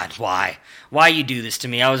 God, why? Why you do this to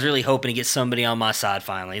me? I was really hoping to get somebody on my side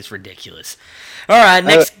finally. It's ridiculous. All right,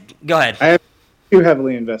 next. Go ahead. I have too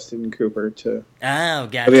heavily invested in Cooper to. Oh,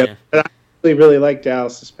 gotcha. I actually really like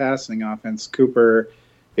Dallas's passing offense. Cooper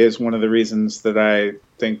is one of the reasons that I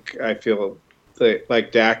feel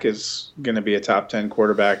like Dak is going to be a top 10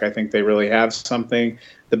 quarterback. I think they really have something.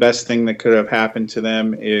 The best thing that could have happened to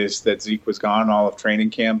them is that Zeke was gone all of training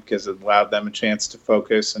camp because it allowed them a chance to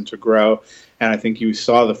focus and to grow. And I think you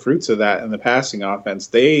saw the fruits of that in the passing offense.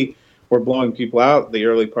 They were blowing people out the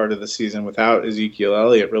early part of the season without Ezekiel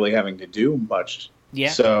Elliott really having to do much. Yeah.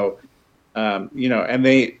 So, and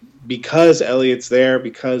because Elliott's there,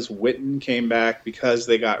 because Witten came back, because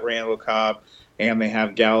they got Randall Cobb, and they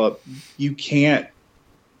have Gallup, you can't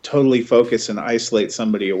totally focus and isolate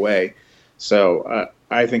somebody away. So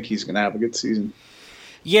I think he's going to have a good season.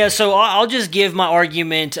 Yeah, so I'll just give my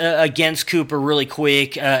argument against Cooper really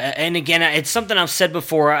quick. And again, it's something I've said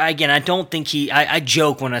before. Again, I don't think I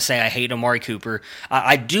joke when I say I hate Amari Cooper.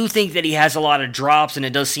 I do think that he has a lot of drops, and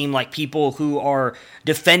it does seem like people who are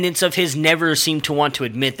defendants of his never seem to want to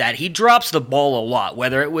admit that. He drops the ball a lot,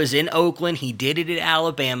 whether it was in Oakland, he did it at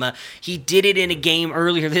Alabama, he did it in a game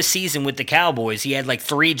earlier this season with the Cowboys. He had like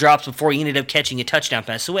 3 drops before he ended up catching a touchdown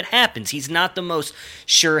pass. So it happens. He's not the most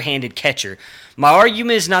sure-handed catcher. My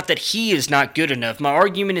argument is not that he is not good enough. My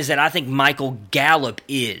argument is that I think Michael Gallup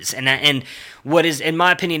is. And what is, in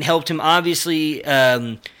my opinion, helped him, obviously,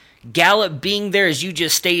 Gallup being there, as you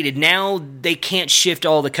just stated, now they can't shift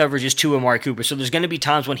all the coverages to Amari Cooper. So there's going to be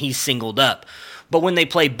times when he's singled up. But when they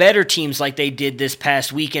play better teams like they did this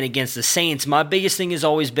past weekend against the Saints, my biggest thing has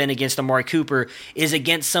always been against Amari Cooper is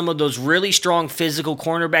against some of those really strong physical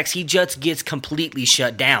cornerbacks, he just gets completely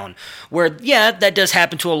shut down. Where, yeah, that does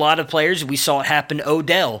happen to a lot of players. We saw it happen to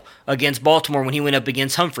Odell against Baltimore when he went up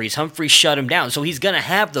against Humphreys. Humphreys shut him down. So he's going to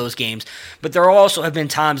have those games. But there also have been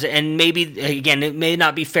times, and maybe, again, it may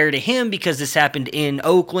not be fair to him because this happened in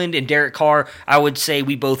Oakland and Derek Carr. I would say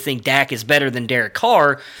we both think Dak is better than Derek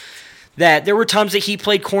Carr. That there were times that he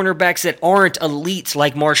played cornerbacks that aren't elites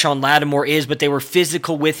like Marshawn Lattimore is, but they were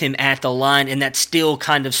physical with him at the line, and that still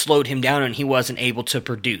kind of slowed him down and he wasn't able to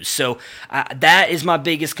produce. So that is my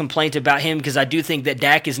biggest complaint about him, because I do think that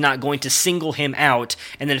Dak is not going to single him out,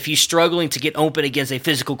 and that if he's struggling to get open against a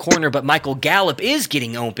physical corner, but Michael Gallup is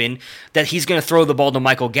getting open, that he's going to throw the ball to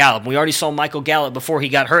Michael Gallup. We already saw Michael Gallup before he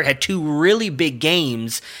got hurt, had 2 really big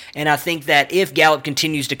games, and I think that if Gallup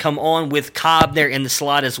continues to come on with Cobb there in the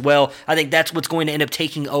slot as well, I think that's what's going to end up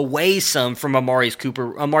taking away some from Amari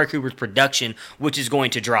Cooper's production, which is going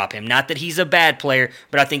to drop him. Not that he's a bad player,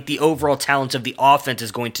 but I think the overall talent of the offense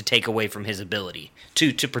is going to take away from his ability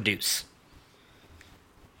to produce.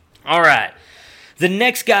 All right. The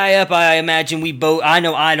next guy up, I imagine I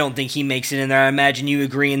know I don't think he makes it in there. I imagine you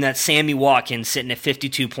agree, and that's Sammy Watkins sitting at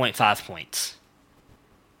 52.5 points.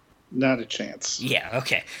 Not a chance. Yeah,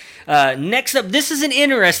 okay. Next up, this is an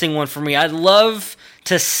interesting one for me. I'd love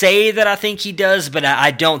to say that I think he does, but I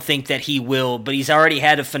don't think that he will. But he's already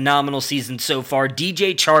had a phenomenal season so far.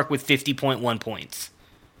 DJ Chark with 50.1 points.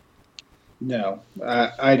 No,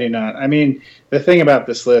 I do not. I mean, the thing about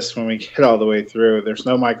this list, when we get all the way through, there's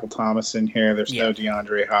no Michael Thomas in here. There's no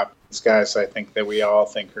DeAndre Hopkins, guys I think that we all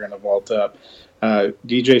think are going to vault up.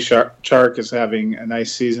 DJ Chark is having a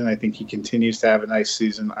nice season. I think he continues to have a nice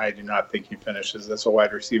season. I do not think he finishes as a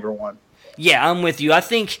wide receiver 1. Yeah, I'm with you. I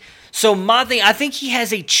think he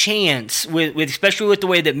has a chance with especially with the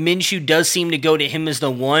way that Minshew does seem to go to him as the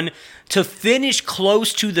 1 to finish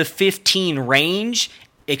close to the 15 range,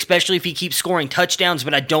 especially if he keeps scoring touchdowns,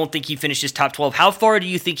 but I don't think he finishes top 12. How far do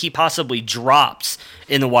you think he possibly drops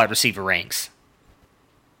in the wide receiver ranks?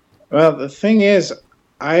 Well, the thing is,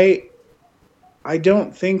 I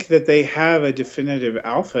don't think that they have a definitive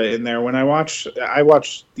alpha in there. When I watched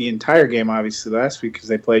the entire game, obviously, last week because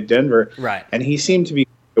they played Denver. Right. And he seemed to be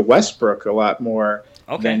Westbrook a lot more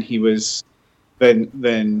than he was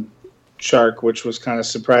than Chark, which was kind of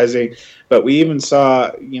surprising. But we even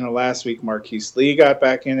saw, last week Marquise Lee got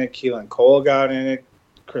back in it, Keelan Cole got in it,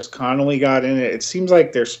 Chris Connolly got in it. It seems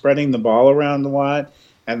like they're spreading the ball around a lot,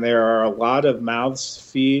 and there are a lot of mouths to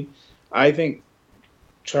feed. I think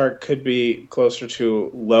Chark could be closer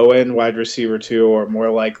to low-end wide receiver 2 or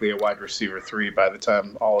more likely a wide receiver 3 by the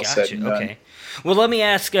time all is said and done. Okay. Well, let me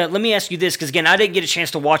ask you this, because, again, I didn't get a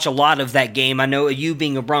chance to watch a lot of that game. I know you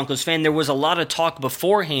being a Broncos fan, there was a lot of talk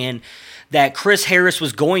beforehand that Chris Harris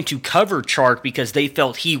was going to cover Chark because they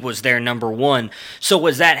felt he was their number 1. So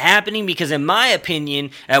was that happening? Because in my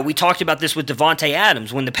opinion, we talked about this with Devontae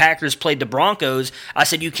Adams. When the Packers played the Broncos, I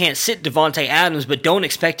said you can't sit Devontae Adams, but don't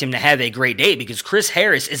expect him to have a great day because Chris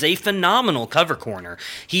Harris is a phenomenal cover corner.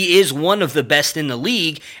 He is one of the best in the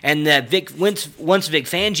league, and that once Vic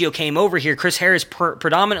Fangio came over here, Chris Harris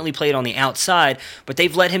predominantly played on the outside, but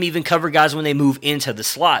they've let him even cover guys when they move into the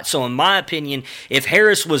slot. So in my opinion, if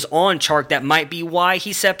Harris was on Chark, that might be why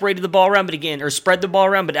he separated the ball around, or spread the ball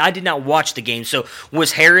around, but I did not watch the game. So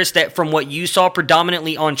was Harris, that from what you saw,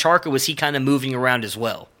 predominantly on Chark, or was he kind of moving around as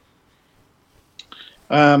well?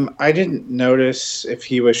 I didn't notice if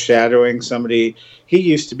he was shadowing somebody. He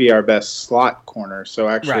used to be our best slot corner, so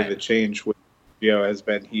actually the change with Gio has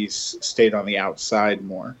been he's stayed on the outside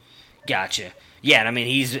more. Gotcha. Yeah, and I mean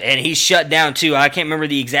he's shut down too. I can't remember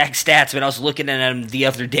the exact stats, but I was looking at him the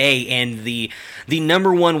other day, and the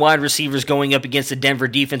number one wide receivers going up against the Denver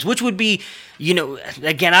defense, which would be,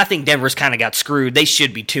 again, I think Denver's kind of got screwed. They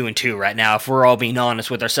should be 2-2 right now, if we're all being honest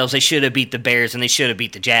with ourselves. They should have beat the Bears and they should have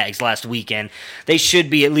beat the Jags last weekend. They should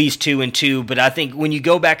be at least 2-2, but I think when you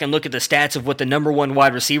go back and look at the stats of what the number one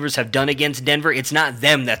wide receivers have done against Denver, it's not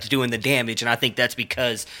them that's doing the damage, and I think that's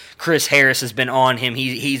because Chris Harris has been on him.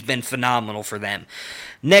 He's been phenomenal for them.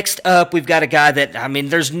 Next up, we've got a guy that, I mean,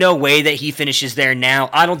 there's no way that he finishes there now.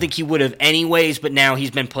 I don't think he would have anyways, but now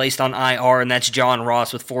he's been placed on IR, and that's John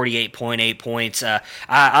Ross with 48.8 points.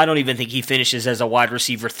 I don't even think he finishes as a wide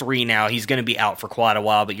receiver 3 now. He's going to be out for quite a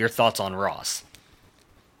while, but your thoughts on Ross?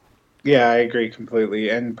 Yeah, I agree completely.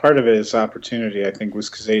 And part of it is opportunity, I think, was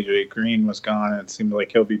because AJ Green was gone, and it seemed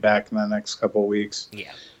like he'll be back in the next couple of weeks.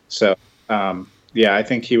 Yeah. So, I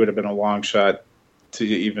think he would have been a long shot to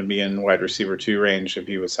even be in wide receiver 2 range if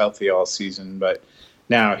he was healthy all season. But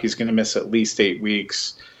now he's going to miss at least 8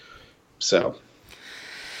 weeks. So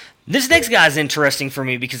this next guy's interesting for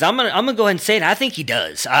me because I'm gonna go ahead and say it. I think he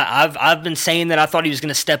does. I've been saying that I thought he was going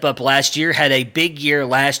to step up last year, had a big year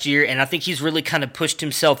last year, and I think he's really kind of pushed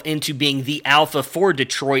himself into being the alpha for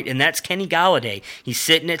Detroit, and that's Kenny Golladay. He's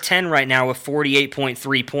sitting at 10 right now with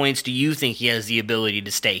 48.3 points. Do you think he has the ability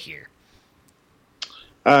to stay here?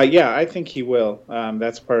 Yeah, I think he will.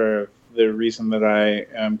 That's part of the reason that I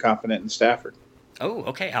am confident in Stafford. Oh,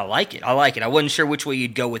 okay. I like it. I wasn't sure which way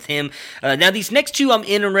you'd go with him. Now, these next two I'm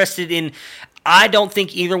interested in. I don't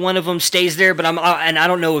think either one of them stays there, but and I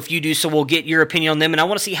don't know if you do, so we'll get your opinion on them, and I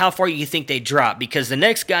want to see how far you think they drop, because the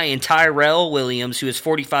next guy in Tyrell Williams, who is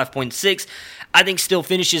 45.6, I think still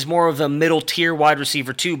finishes more of a middle-tier wide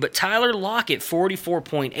receiver too, but Tyler Lockett,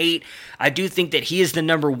 44.8, I do think that he is the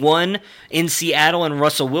number one in Seattle, and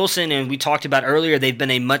Russell Wilson, and we talked about earlier, they've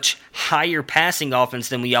been a much higher passing offense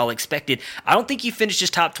than we all expected. I don't think he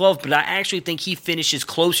finishes top 12, but I actually think he finishes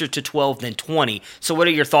closer to 12 than 20, so what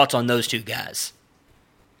are your thoughts on those two guys?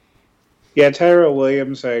 Yeah, Tyrell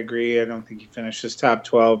Williams, I agree. I don't think he finishes top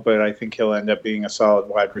 12, but I think he'll end up being a solid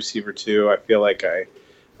wide receiver too. I feel like I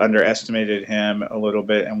underestimated him a little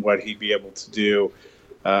bit and what he'd be able to do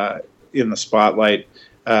in the spotlight.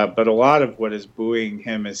 But a lot of what is buoying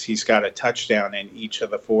him is he's got a touchdown in each of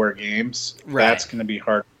the 4 games. Right. That's going to be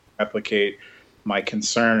hard to replicate. My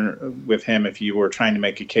concern with him, if you were trying to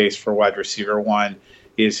make a case for wide receiver 1,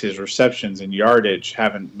 is his receptions and yardage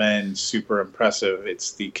haven't been super impressive.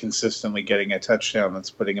 It's the consistently getting a touchdown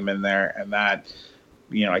that's putting him in there, and that,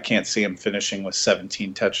 I can't see him finishing with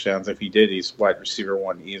 17 touchdowns. If he did, he's wide receiver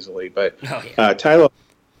 1 easily. But Tyler,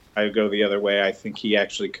 I would go the other way. I think he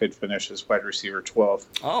actually could finish as wide receiver 12.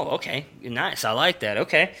 Oh, okay. Nice. I like that.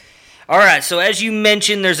 Okay. All right, so as you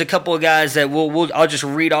mentioned, there's a couple of guys that I'll just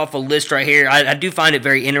read off a list right here. I do find it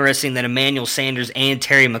very interesting that Emmanuel Sanders and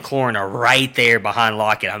Terry McLaurin are right there behind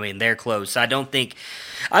Lockett. I mean, they're close. I don't think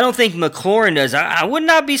McLaurin does. I would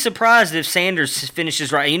not be surprised if Sanders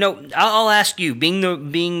finishes right. I'll ask you,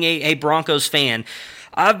 being a Broncos fan,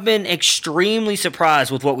 I've been extremely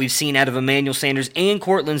surprised with what we've seen out of Emmanuel Sanders and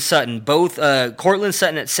Courtland Sutton. Both Courtland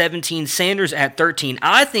Sutton at 17, Sanders at 13.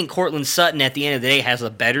 I think Courtland Sutton at the end of the day has a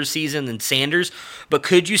better season than Sanders, but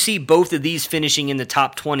could you see both of these finishing in the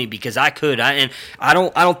top 20? Because I could. I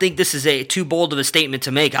don't think this is too bold of a statement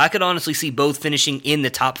to make. I could honestly see both finishing in the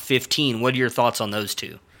top 15. What are your thoughts on those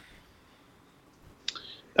two?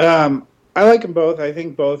 I like them both. I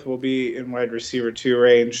think both will be in wide receiver 2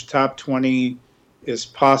 range. Top 20 is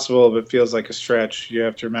possible, but feels like a stretch. You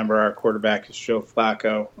have to remember our quarterback is Joe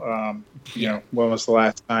Flacco. When was the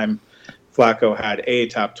last time Flacco had a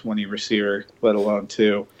top 20 receiver, let alone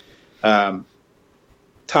 2? Having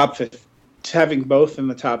both in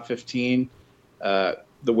the top 15, the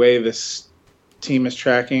way this team is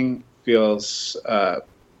tracking feels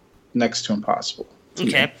next to impossible.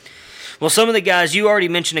 Okay. Well, some of the guys, you already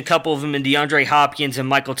mentioned a couple of them, in DeAndre Hopkins and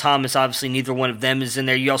Michael Thomas. Obviously, neither one of them is in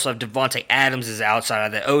there. You also have Devontae Adams is outside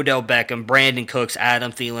of that. Odell Beckham, Brandon Cooks,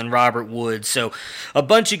 Adam Thielen, Robert Woods. So a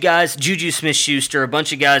bunch of guys, Juju Smith-Schuster, a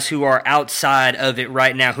bunch of guys who are outside of it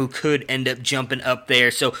right now who could end up jumping up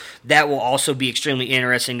there. So that will also be extremely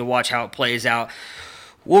interesting to watch how it plays out.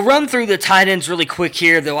 We'll run through the tight ends really quick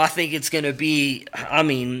here, though I think it's going to be,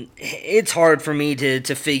 it's hard for me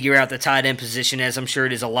to figure out the tight end position, as I'm sure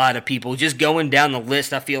it is a lot of people. Just going down the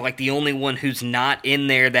list, I feel like the only one who's not in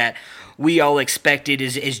there that we all expected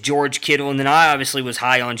is George Kittle, and then I obviously was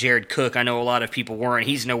high on Jared Cook. I know a lot of people weren't.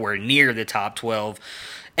 He's nowhere near the top 12.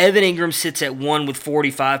 Evan Ingram sits at 1 with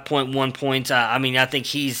 45.1 points. I think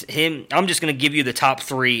he's him. I'm just going to give you the top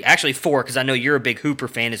 3, actually 4, because I know you're a big Hooper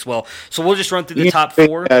fan as well. So we'll just run through the top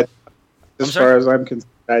 4. As far as I'm concerned,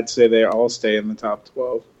 I'd say they all stay in the top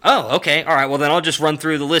 12. Oh, okay. All right. Well, then I'll just run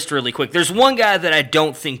through the list really quick. There's one guy that I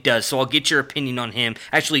don't think does, so I'll get your opinion on him.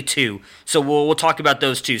 Actually, two. So we'll talk about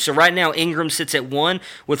those two. So right now, Ingram sits at 1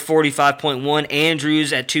 with 45.1.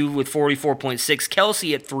 Andrews at 2 with 44.6.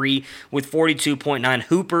 Kelsey at 3 with 42.9.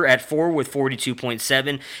 Hooper at 4 with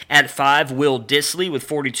 42.7. At 5, Will Dissly with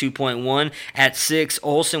 42.1. At 6,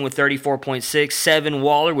 Olsen with 34.6. 7,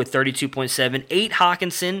 Waller with 32.7. 8,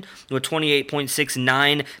 Hawkinson with 28.6.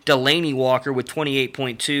 9, Delaney Walker with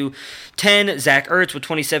 28.2. 10, Zach Ertz with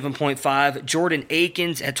 27.5, Jordan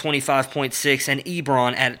Akins at 25.6, and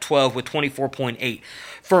Ebron at 12 with 24.8.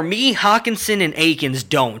 For me, Hawkinson and Akins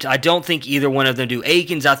don't. I don't think either one of them do.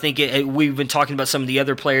 Akins, I think we've been talking about some of the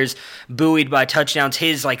other players buoyed by touchdowns.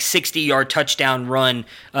 His 60-yard touchdown run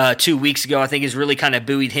 2 weeks ago, I think, has really kind of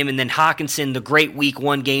buoyed him. And then Hawkinson, the great week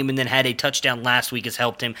 1 game, and then had a touchdown last week has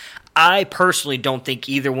helped him. I personally don't think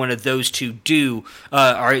either one of those two do.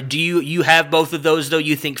 Do you have both of those, though,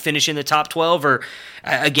 you think finish in the top 12? Or,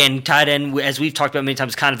 again, tight end, as we've talked about many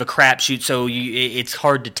times, kind of a crapshoot, so it's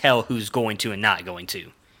hard to tell who's going to and not going to.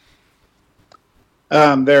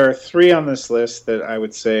 There are 3 on this list that I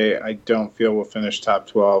would say I don't feel will finish top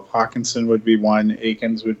 12. Hawkinson would be 1,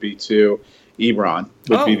 Akins would be 2, Ebron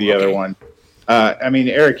would be the other one.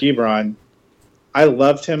 Eric Ebron, I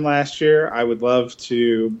loved him last year. I would love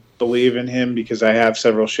to believe in him because I have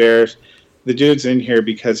several shares. The dude's in here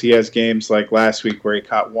because he has games like last week where he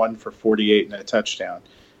caught 1 for 48 and a touchdown.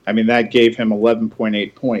 That gave him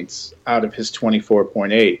 11.8 points out of his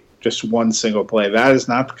 24.8. Just one single play. That is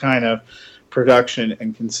not the kind of production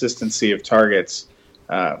and consistency of targets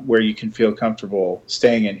where you can feel comfortable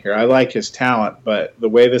staying in here. I like his talent, but the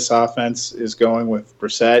way this offense is going with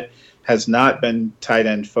Brissett has not been tight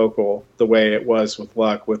end focal the way it was with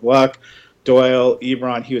Luck. With Luck, Doyle,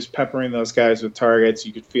 Ebron, he was peppering those guys with targets.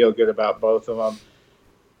 You could feel good about both of them.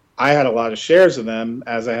 I had a lot of shares of them,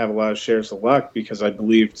 as I have a lot of shares of Luck, because I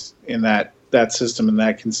believed in that system and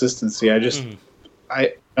that consistency.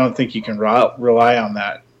 I don't think you can rely on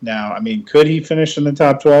that now. Could he finish in the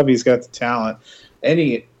top 12? He's got the talent. And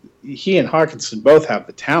he and Hawkinson both have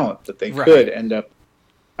the talent that they could end up.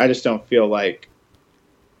 I just don't feel like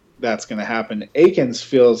that's going to happen. Akins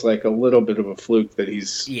feels like a little bit of a fluke that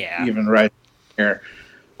he's even right here.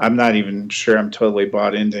 I'm not even sure I'm totally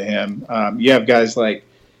bought into him. You have guys like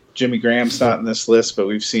Jimmy Graham's not in this list, but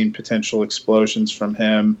we've seen potential explosions from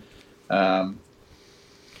him.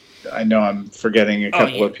 I know I'm forgetting a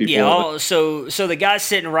couple of people. Yeah, so the guys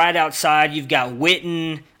sitting right outside, you've got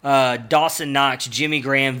Witten, Dawson Knox, Jimmy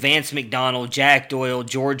Graham, Vance McDonald, Jack Doyle,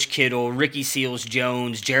 George Kittle, Ricky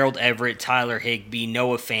Seals-Jones, Gerald Everett, Tyler Higbee,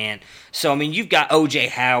 Noah Fant. So, you've got O.J.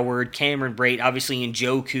 Howard, Cameron Brate, obviously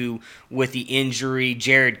Njoku with the injury,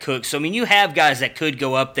 Jared Cook. So, you have guys that could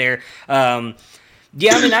go up there.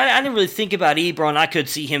 I didn't really think about Ebron. I could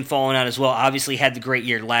see him falling out as well. Obviously had the great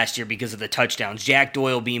year last year because of the touchdowns. Jack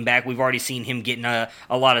Doyle being back, we've already seen him getting a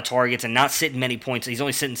lot of targets and not sitting many points. He's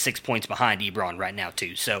only sitting 6 points behind Ebron right now,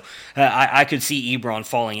 too. So I could see Ebron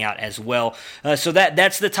falling out as well. So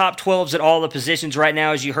that's the top 12s at all the positions right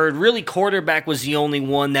now. As you heard, really quarterback was the only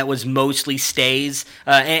one that was mostly stays.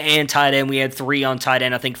 And tight end, we had 3 on tight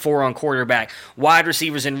end, I think 4 on quarterback. Wide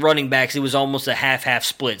receivers and running backs, it was almost a half-half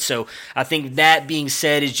split. So I think that being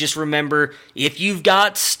said is just remember, if you've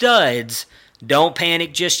got studs, don't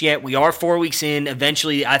panic just yet. We are 4 weeks in.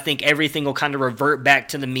 Eventually, I think everything will kind of revert back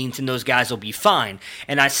to the means and those guys will be fine.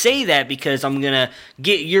 And I say that because I'm going to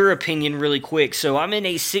get your opinion really quick. So I'm in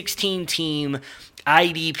a 16-team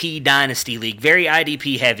IDP Dynasty League, very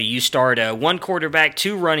IDP heavy. You start 1 quarterback,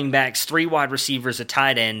 2 running backs, 3 wide receivers, a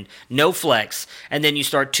tight end, no flex, and then you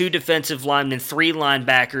start 2 defensive linemen, 3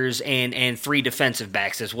 linebackers, and 3 defensive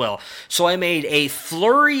backs as well. So I made a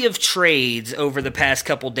flurry of trades over the past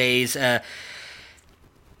couple days.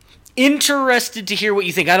 Interested to hear what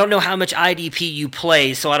you think. I don't know how much IDP you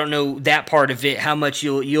play, so I don't know that part of it, how much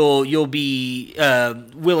you'll be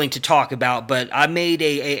willing to talk about, but I made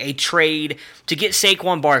a trade to get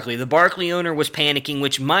Saquon Barkley. The Barkley owner was panicking,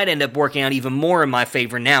 which might end up working out even more in my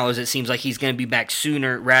favor now, as it seems like he's going to be back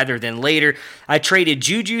sooner rather than later. I traded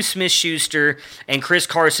Juju Smith-Schuster and Chris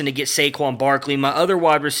Carson to get Saquon Barkley. My other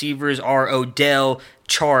wide receivers are Odell,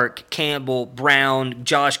 Chark, Campbell, Brown,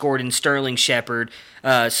 Josh Gordon, Sterling Shepard.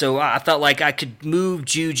 So I felt like I could move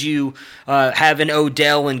Juju, having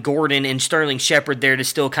Odell and Gordon and Sterling Shepard there to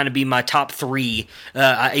still kind of be my top 3.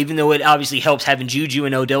 Even though it obviously helps having Juju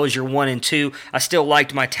and Odell as your 1 and 2, I still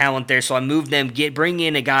liked my talent there, so I moved them, bring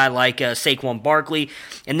in a guy like Saquon Barkley,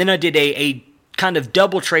 and then I did a kind of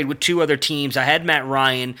double trade with two other teams. I had Matt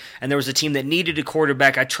Ryan, and there was a team that needed a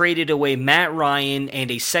quarterback. I traded away Matt Ryan and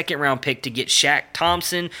a second-round pick to get Shaq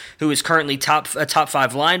Thompson, who is currently a top 5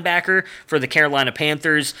 linebacker for the Carolina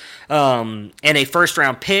Panthers, and a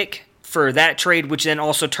first-round pick for that trade, which then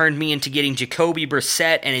also turned me into getting Jacoby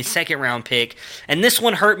Brissett and a second-round pick. And this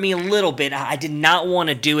one hurt me a little bit. I did not want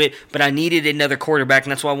to do it, but I needed another quarterback,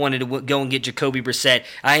 and that's why I wanted to go and get Jacoby Brissett.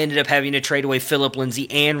 I ended up having to trade away Phillip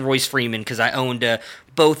Lindsay and Royce Freeman because I owned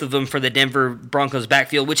both of them for the Denver Broncos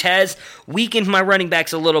backfield, which has weakened my running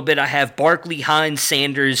backs a little bit. I have Barkley, Hines,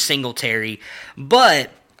 Sanders, Singletary,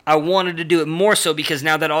 but I wanted to do it more so because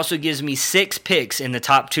now that also gives me 6 picks in the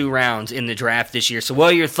top 2 rounds in the draft this year. So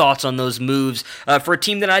what are your thoughts on those moves for a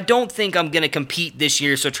team that I don't think I'm going to compete this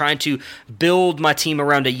year? So trying to build my team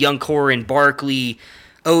around a young core in Barkley,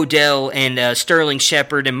 Odell, and Sterling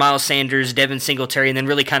Shepard, and Miles Sanders, Devin Singletary, and then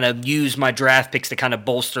really kind of use my draft picks to kind of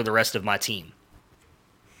bolster the rest of my team.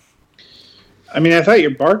 I mean, I thought your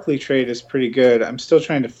Barkley trade is pretty good. I'm still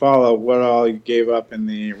trying to follow what all you gave up in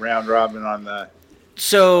the round robin on the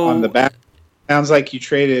back. Sounds like you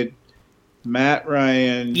traded Matt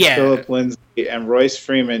Ryan, Phillip Lindsay, and Royce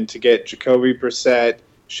Freeman to get Jacoby Brissett,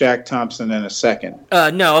 Shaq Thompson, and a second.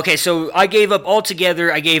 No, okay, so I gave up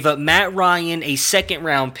Matt Ryan, a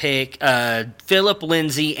second-round pick, Phillip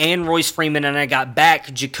Lindsay, and Royce Freeman, and I got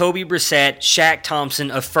back Jacoby Brissett, Shaq Thompson,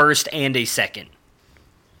 a first and a second.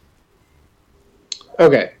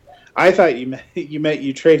 Okay. I thought you meant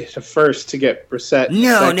you traded a first to get Brissett.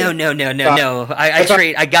 No.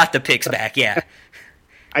 I got the picks back. Yeah.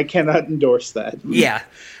 I cannot endorse that. Yeah.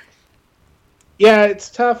 Yeah, it's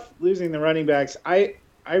tough losing the running backs. I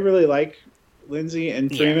really like Lindsay and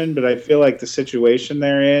Freeman, but I feel like the situation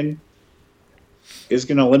they're in is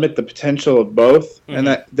going to limit the potential of both, and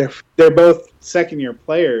that they're both second-year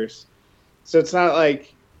players. So it's not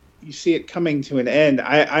like you see it coming to an end.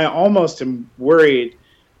 I almost am worried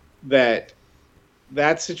that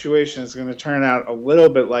situation is going to turn out a little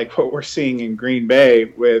bit like what we're seeing in Green Bay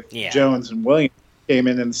with Jones and Williams came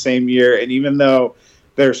in the same year. And even though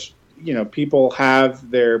there's, people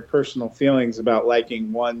have their personal feelings about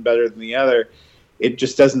liking one better than the other, it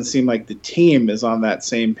just doesn't seem like the team is on that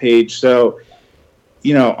same page. So,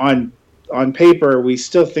 on paper, we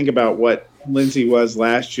still think about what Lindsay was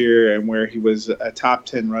last year and where he was a top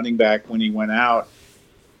 10 running back when he went out.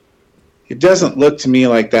 It doesn't look to me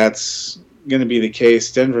like that's going to be the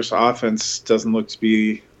case. Denver's offense doesn't look to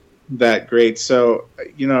be that great. So,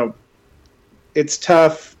 it's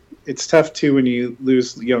tough. It's tough, too, when you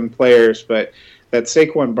lose young players. But that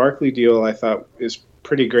Saquon Barkley deal, I thought, is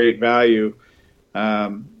pretty great value.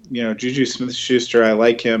 Juju Smith-Schuster, I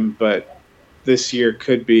like him, but this year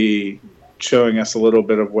could be showing us a little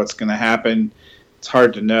bit of what's going to happen. It's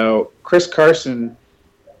hard to know. Chris Carson,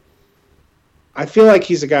 I feel like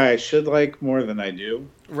he's a guy I should like more than I do.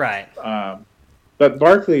 Right. But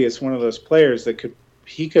Barkley is one of those players that could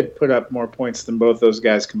put up more points than both those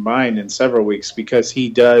guys combined in several weeks because he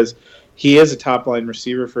is a top-line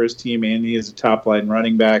receiver for his team and he is a top-line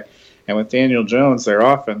running back. And with Daniel Jones, their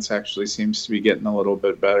offense actually seems to be getting a little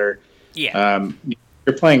bit better. Yeah.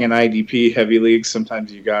 You're playing an IDP heavy league.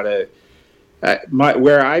 Sometimes you got to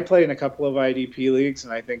where I play in a couple of IDP leagues,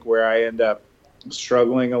 and I think where I end up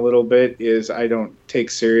struggling a little bit is I don't take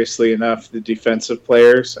seriously enough the defensive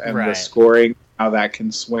players and the scoring, how that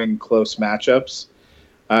can swing close matchups,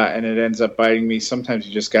 and it ends up biting me. Sometimes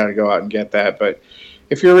you just got to go out and get that. But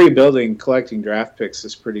if you're rebuilding, collecting draft picks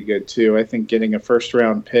is pretty good too. I think getting a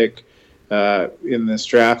first-round pick in this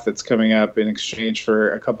draft that's coming up in exchange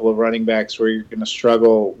for a couple of running backs where you're going to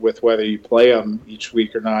struggle with whether you play them each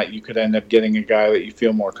week or not, you could end up getting a guy that you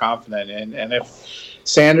feel more confident in. And if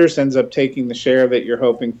Sanders ends up taking the share that you're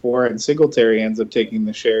hoping for and Singletary ends up taking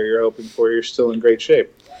the share you're hoping for, you're still in great shape.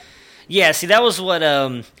 Yeah, see, that was what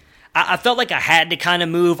I felt like I had to kind of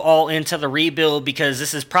move all into the rebuild because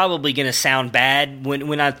this is probably going to sound bad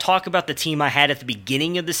when I talk about the team I had at the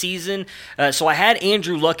beginning of the season. So I had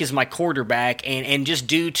Andrew Luck as my quarterback, and just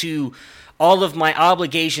due to all of my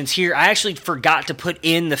obligations here, I actually forgot to put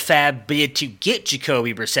in the fab bid to get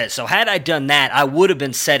Jacoby Brissett. So had I done that, I would have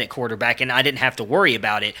been set at quarterback, and I didn't have to worry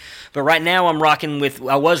about it. But right now I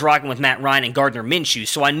was rocking with Matt Ryan and Gardner Minshew,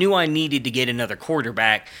 so I knew I needed to get another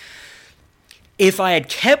quarterback. If I had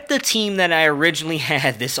kept the team that I originally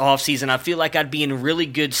had this offseason, I feel like I'd be in a really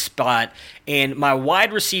good spot. And my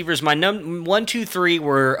wide receivers, my 1, 2, 3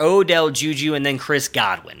 were Odell, Juju, and then Chris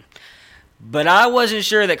Godwin. But I wasn't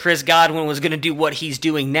sure that Chris Godwin was going to do what he's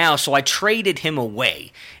doing now, so I traded him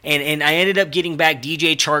away. And I ended up getting back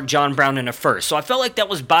DJ Chark, John Brown in a first. So I felt like that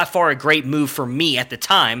was by far a great move for me at the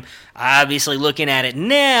time. Obviously, looking at it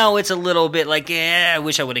now, it's a little bit like, I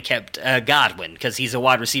wish I would have kept Godwin because he's a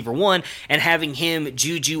wide receiver 1. And having him,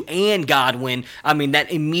 Juju, and Godwin, I mean,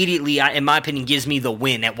 that immediately, in my opinion, gives me the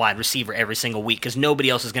win at wide receiver every single week because nobody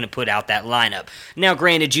else is going to put out that lineup. Now,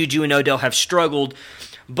 granted, Juju and Odell have struggled,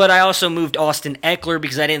 but I also moved Austin Eckler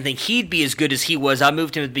because I didn't think he'd be as good as he was. I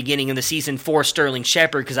moved him at the beginning of the season for Sterling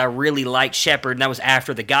Shepard because I really liked Shepard, and that was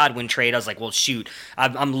after the Godwin trade. I was like, well, shoot,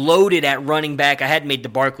 I'm loaded at running back. I hadn't made the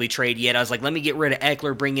Barkley trade yet. I was like, let me get rid of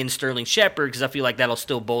Eckler, bring in Sterling Shepard because I feel like that'll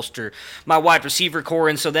still bolster my wide receiver core.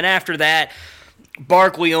 And so then after that,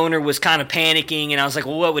 Barkley owner was kind of panicking, and I was like,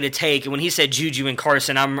 well, what would it take? And when he said Juju and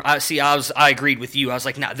Carson, I agreed with you. I was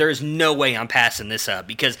like, nah, there's no way I'm passing this up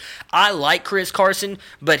because I like Chris Carson,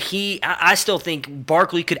 but I still think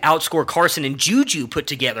Barkley could outscore Carson and Juju put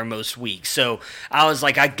together most weeks. So I was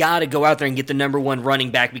like, I got to go out there and get the number 1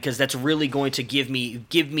 running back because that's really going to give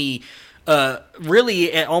me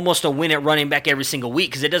really almost a win at running back every single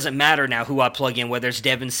week because it doesn't matter now who I plug in, whether it's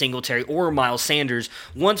Devin Singletary or Miles Sanders.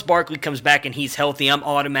 Once Barkley comes back and he's healthy, I'm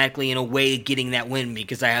automatically in a way getting that win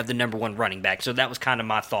because I have the number 1 running back. So that was kind of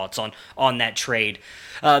my thoughts on that trade.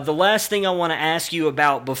 The last thing I want to ask you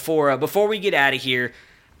about before we get out of here,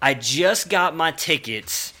 I just got my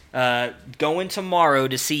tickets going tomorrow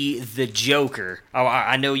to see The Joker.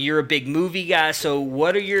 I know you're a big movie guy, so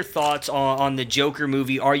what are your thoughts on the Joker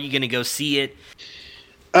movie? Are you going to go see it?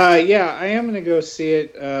 Yeah, I am going to go see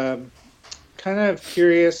it. Kind of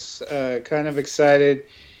curious, kind of excited.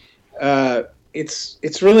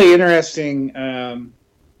 It's really interesting. I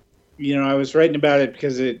was writing about it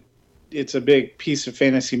because it's a big piece of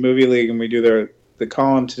Fantasy Movie League, and we do the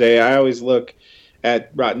column today. I always look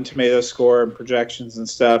at Rotten Tomatoes score and projections and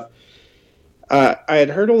stuff. I had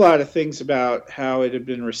heard a lot of things about how it had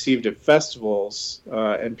been received at festivals,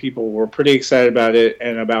 and people were pretty excited about it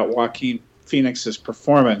and about Joaquin Phoenix's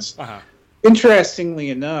performance. Uh-huh.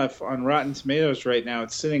 Interestingly enough, on Rotten Tomatoes right now,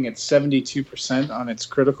 it's sitting at 72% on its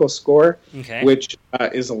critical score, which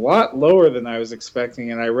is a lot lower than I was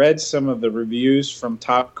expecting. And I read some of the reviews from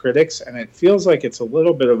top critics, and it feels like it's a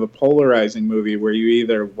little bit of a polarizing movie where you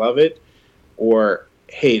either love it or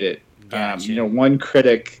hate it. Gotcha. One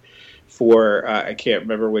critic for, I can't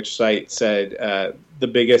remember which site, said the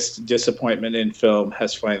biggest disappointment in film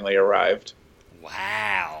has finally arrived.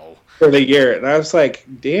 Wow. For the year. And I was like,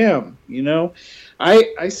 damn,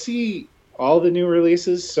 I see all the new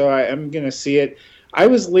releases, so I am going to see it. I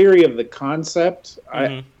was leery of the concept.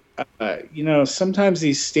 Mm-hmm. Sometimes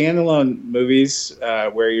these standalone movies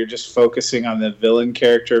where you're just focusing on the villain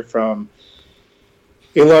character from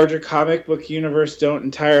a larger comic book universe don't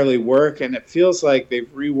entirely work, and it feels like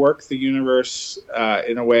they've reworked the universe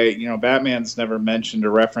in a way. Batman's never mentioned or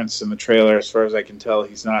referenced in the trailer, as far as I can tell.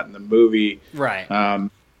 He's not in the movie. Right.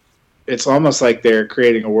 It's almost like they're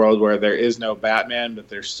creating a world where there is no Batman, but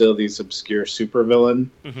there's still these obscure supervillain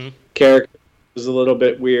characters. It was a little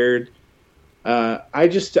bit weird. I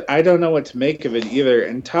don't know what to make of it either.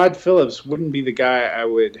 And Todd Phillips wouldn't be the guy I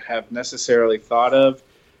would have necessarily thought of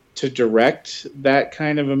to direct that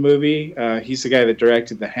kind of a movie. He's the guy that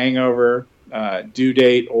directed The Hangover, Due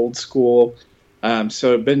Date, Old School.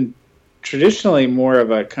 So been traditionally more of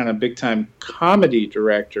a kind of big-time comedy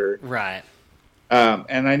director. Right.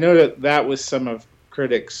 And I know that was some of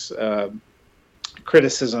critics'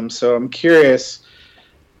 criticism, so I'm curious.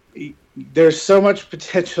 There's so much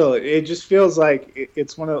potential. It just feels like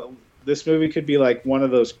this movie could be like one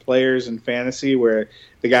of those players in fantasy where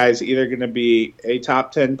the guy's either going to be a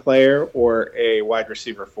top 10 player or a wide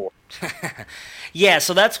receiver 4. Yeah,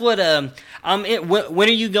 so that's what. When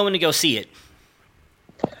are you going to go see it?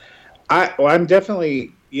 I'm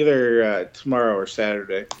definitely either tomorrow or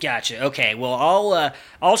Saturday. Gotcha. Okay. Well,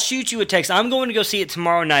 I'll shoot you a text. I'm going to go see it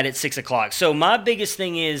tomorrow night at 6:00. So my biggest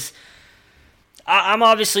thing is, I'm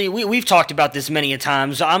obviously we've talked about this many a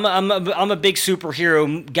times. I'm a big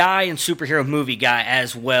superhero guy and superhero movie guy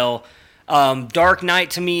as well. Dark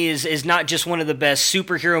Knight to me is not just one of the best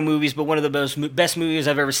superhero movies, but one of the best movies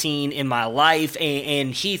I've ever seen in my life.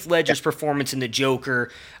 And Heath Ledger's performance in The Joker,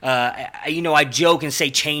 I joke and say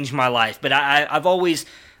changed my life, but I've always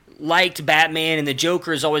liked Batman, and the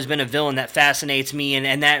Joker has always been a villain that fascinates me,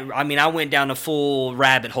 and that, I went down a full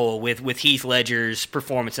rabbit hole with Heath Ledger's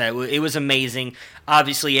performance. It was amazing.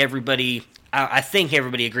 Obviously, I think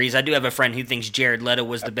everybody agrees. I do have a friend who thinks Jared Leto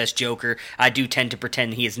was the best Joker. I do tend to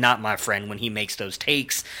pretend he is not my friend when he makes those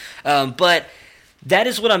takes. But that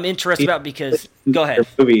is what I'm interested about because... Go ahead.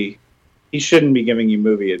 he shouldn't be giving you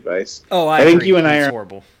movie advice. Oh, I think agree. you and I He's are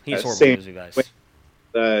horrible. He's horrible same. movie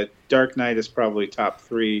advice. Dark Knight is probably top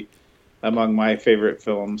 3 among my favorite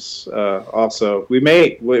films. Also, we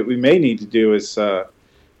may need to do is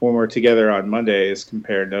when we're together on Monday is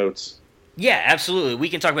compare notes. Yeah, absolutely. We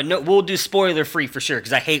can talk about we'll do spoiler free for sure,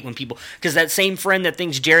 because I hate when people, because that same friend that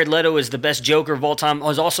thinks Jared Leto is the best Joker of all time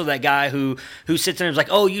was also that guy who sits there and is like,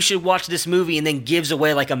 oh, you should watch this movie, and then gives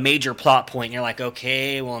away like a major plot point, and you're like,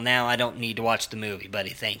 okay, well now I don't need to watch the movie,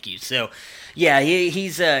 buddy, thank you. So yeah,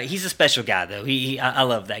 he's a special guy though. I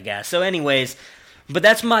love that guy. So anyways, but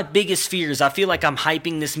that's my biggest fears. I feel like I'm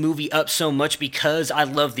hyping this movie up so much because I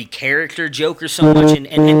love the character Joker so much,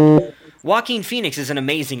 and Joaquin Phoenix is an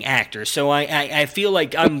amazing actor, so I feel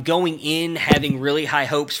like I'm going in having really high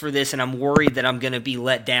hopes for this, and I'm worried that I'm going to be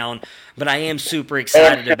let down, but I am super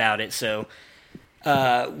excited about it, so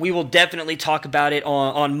we will definitely talk about it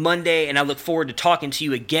on Monday, and I look forward to talking to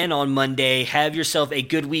you again on Monday. Have yourself a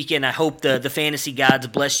good weekend. I hope the fantasy gods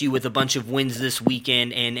bless you with a bunch of wins this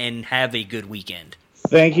weekend, and have a good weekend.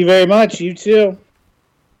 Thank you very much. You too.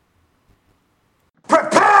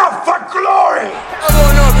 Prepare for glory! I want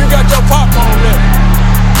to know if you got your popcorn ready.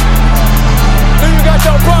 Do you got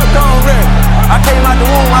your popcorn ready? I came out the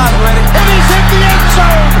womb, I was ready. And he's hit the end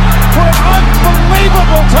zone for an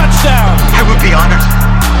unbelievable touchdown. I would be honored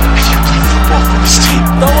if you played football for this team.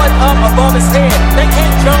 Throw it up above his head. They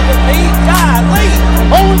can't jump with me. Golly.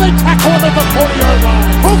 Oh, they tackle him at the 40-yard